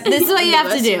 this is what you have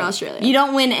to US do. in Australia. You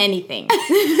don't win anything.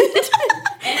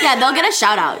 Yeah, they'll get a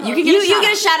shout out. You can get You a shout get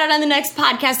a out. shout out on the next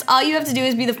podcast. All you have to do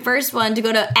is be the first one to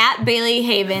go to at Bailey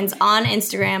Havens on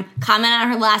Instagram, comment on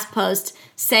her last post,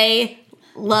 say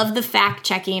love the fact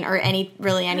checking or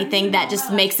anything that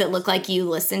just makes it look like you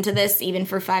listen to this even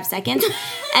for 5 seconds.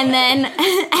 and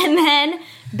then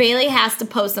Bailey has to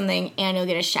post something and you'll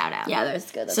get a shout out. Yeah,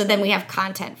 that's good. So then we have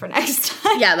content for next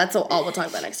time. yeah, that's all we'll talk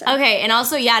about next time. Okay, and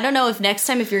also, I don't know if next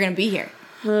time if you're going to be here.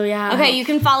 Oh yeah. Okay, you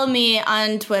can follow me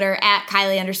on Twitter at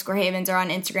Kylie_Havens or on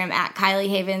Instagram at Kylie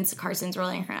Havens. Carson's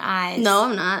rolling her eyes. No,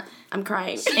 I'm not. I'm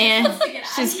crying. And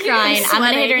she's crying. I'm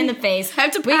gonna hit her in the face. I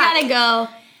have to We pack. gotta go.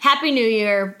 Happy New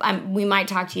Year. We might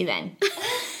talk to you then.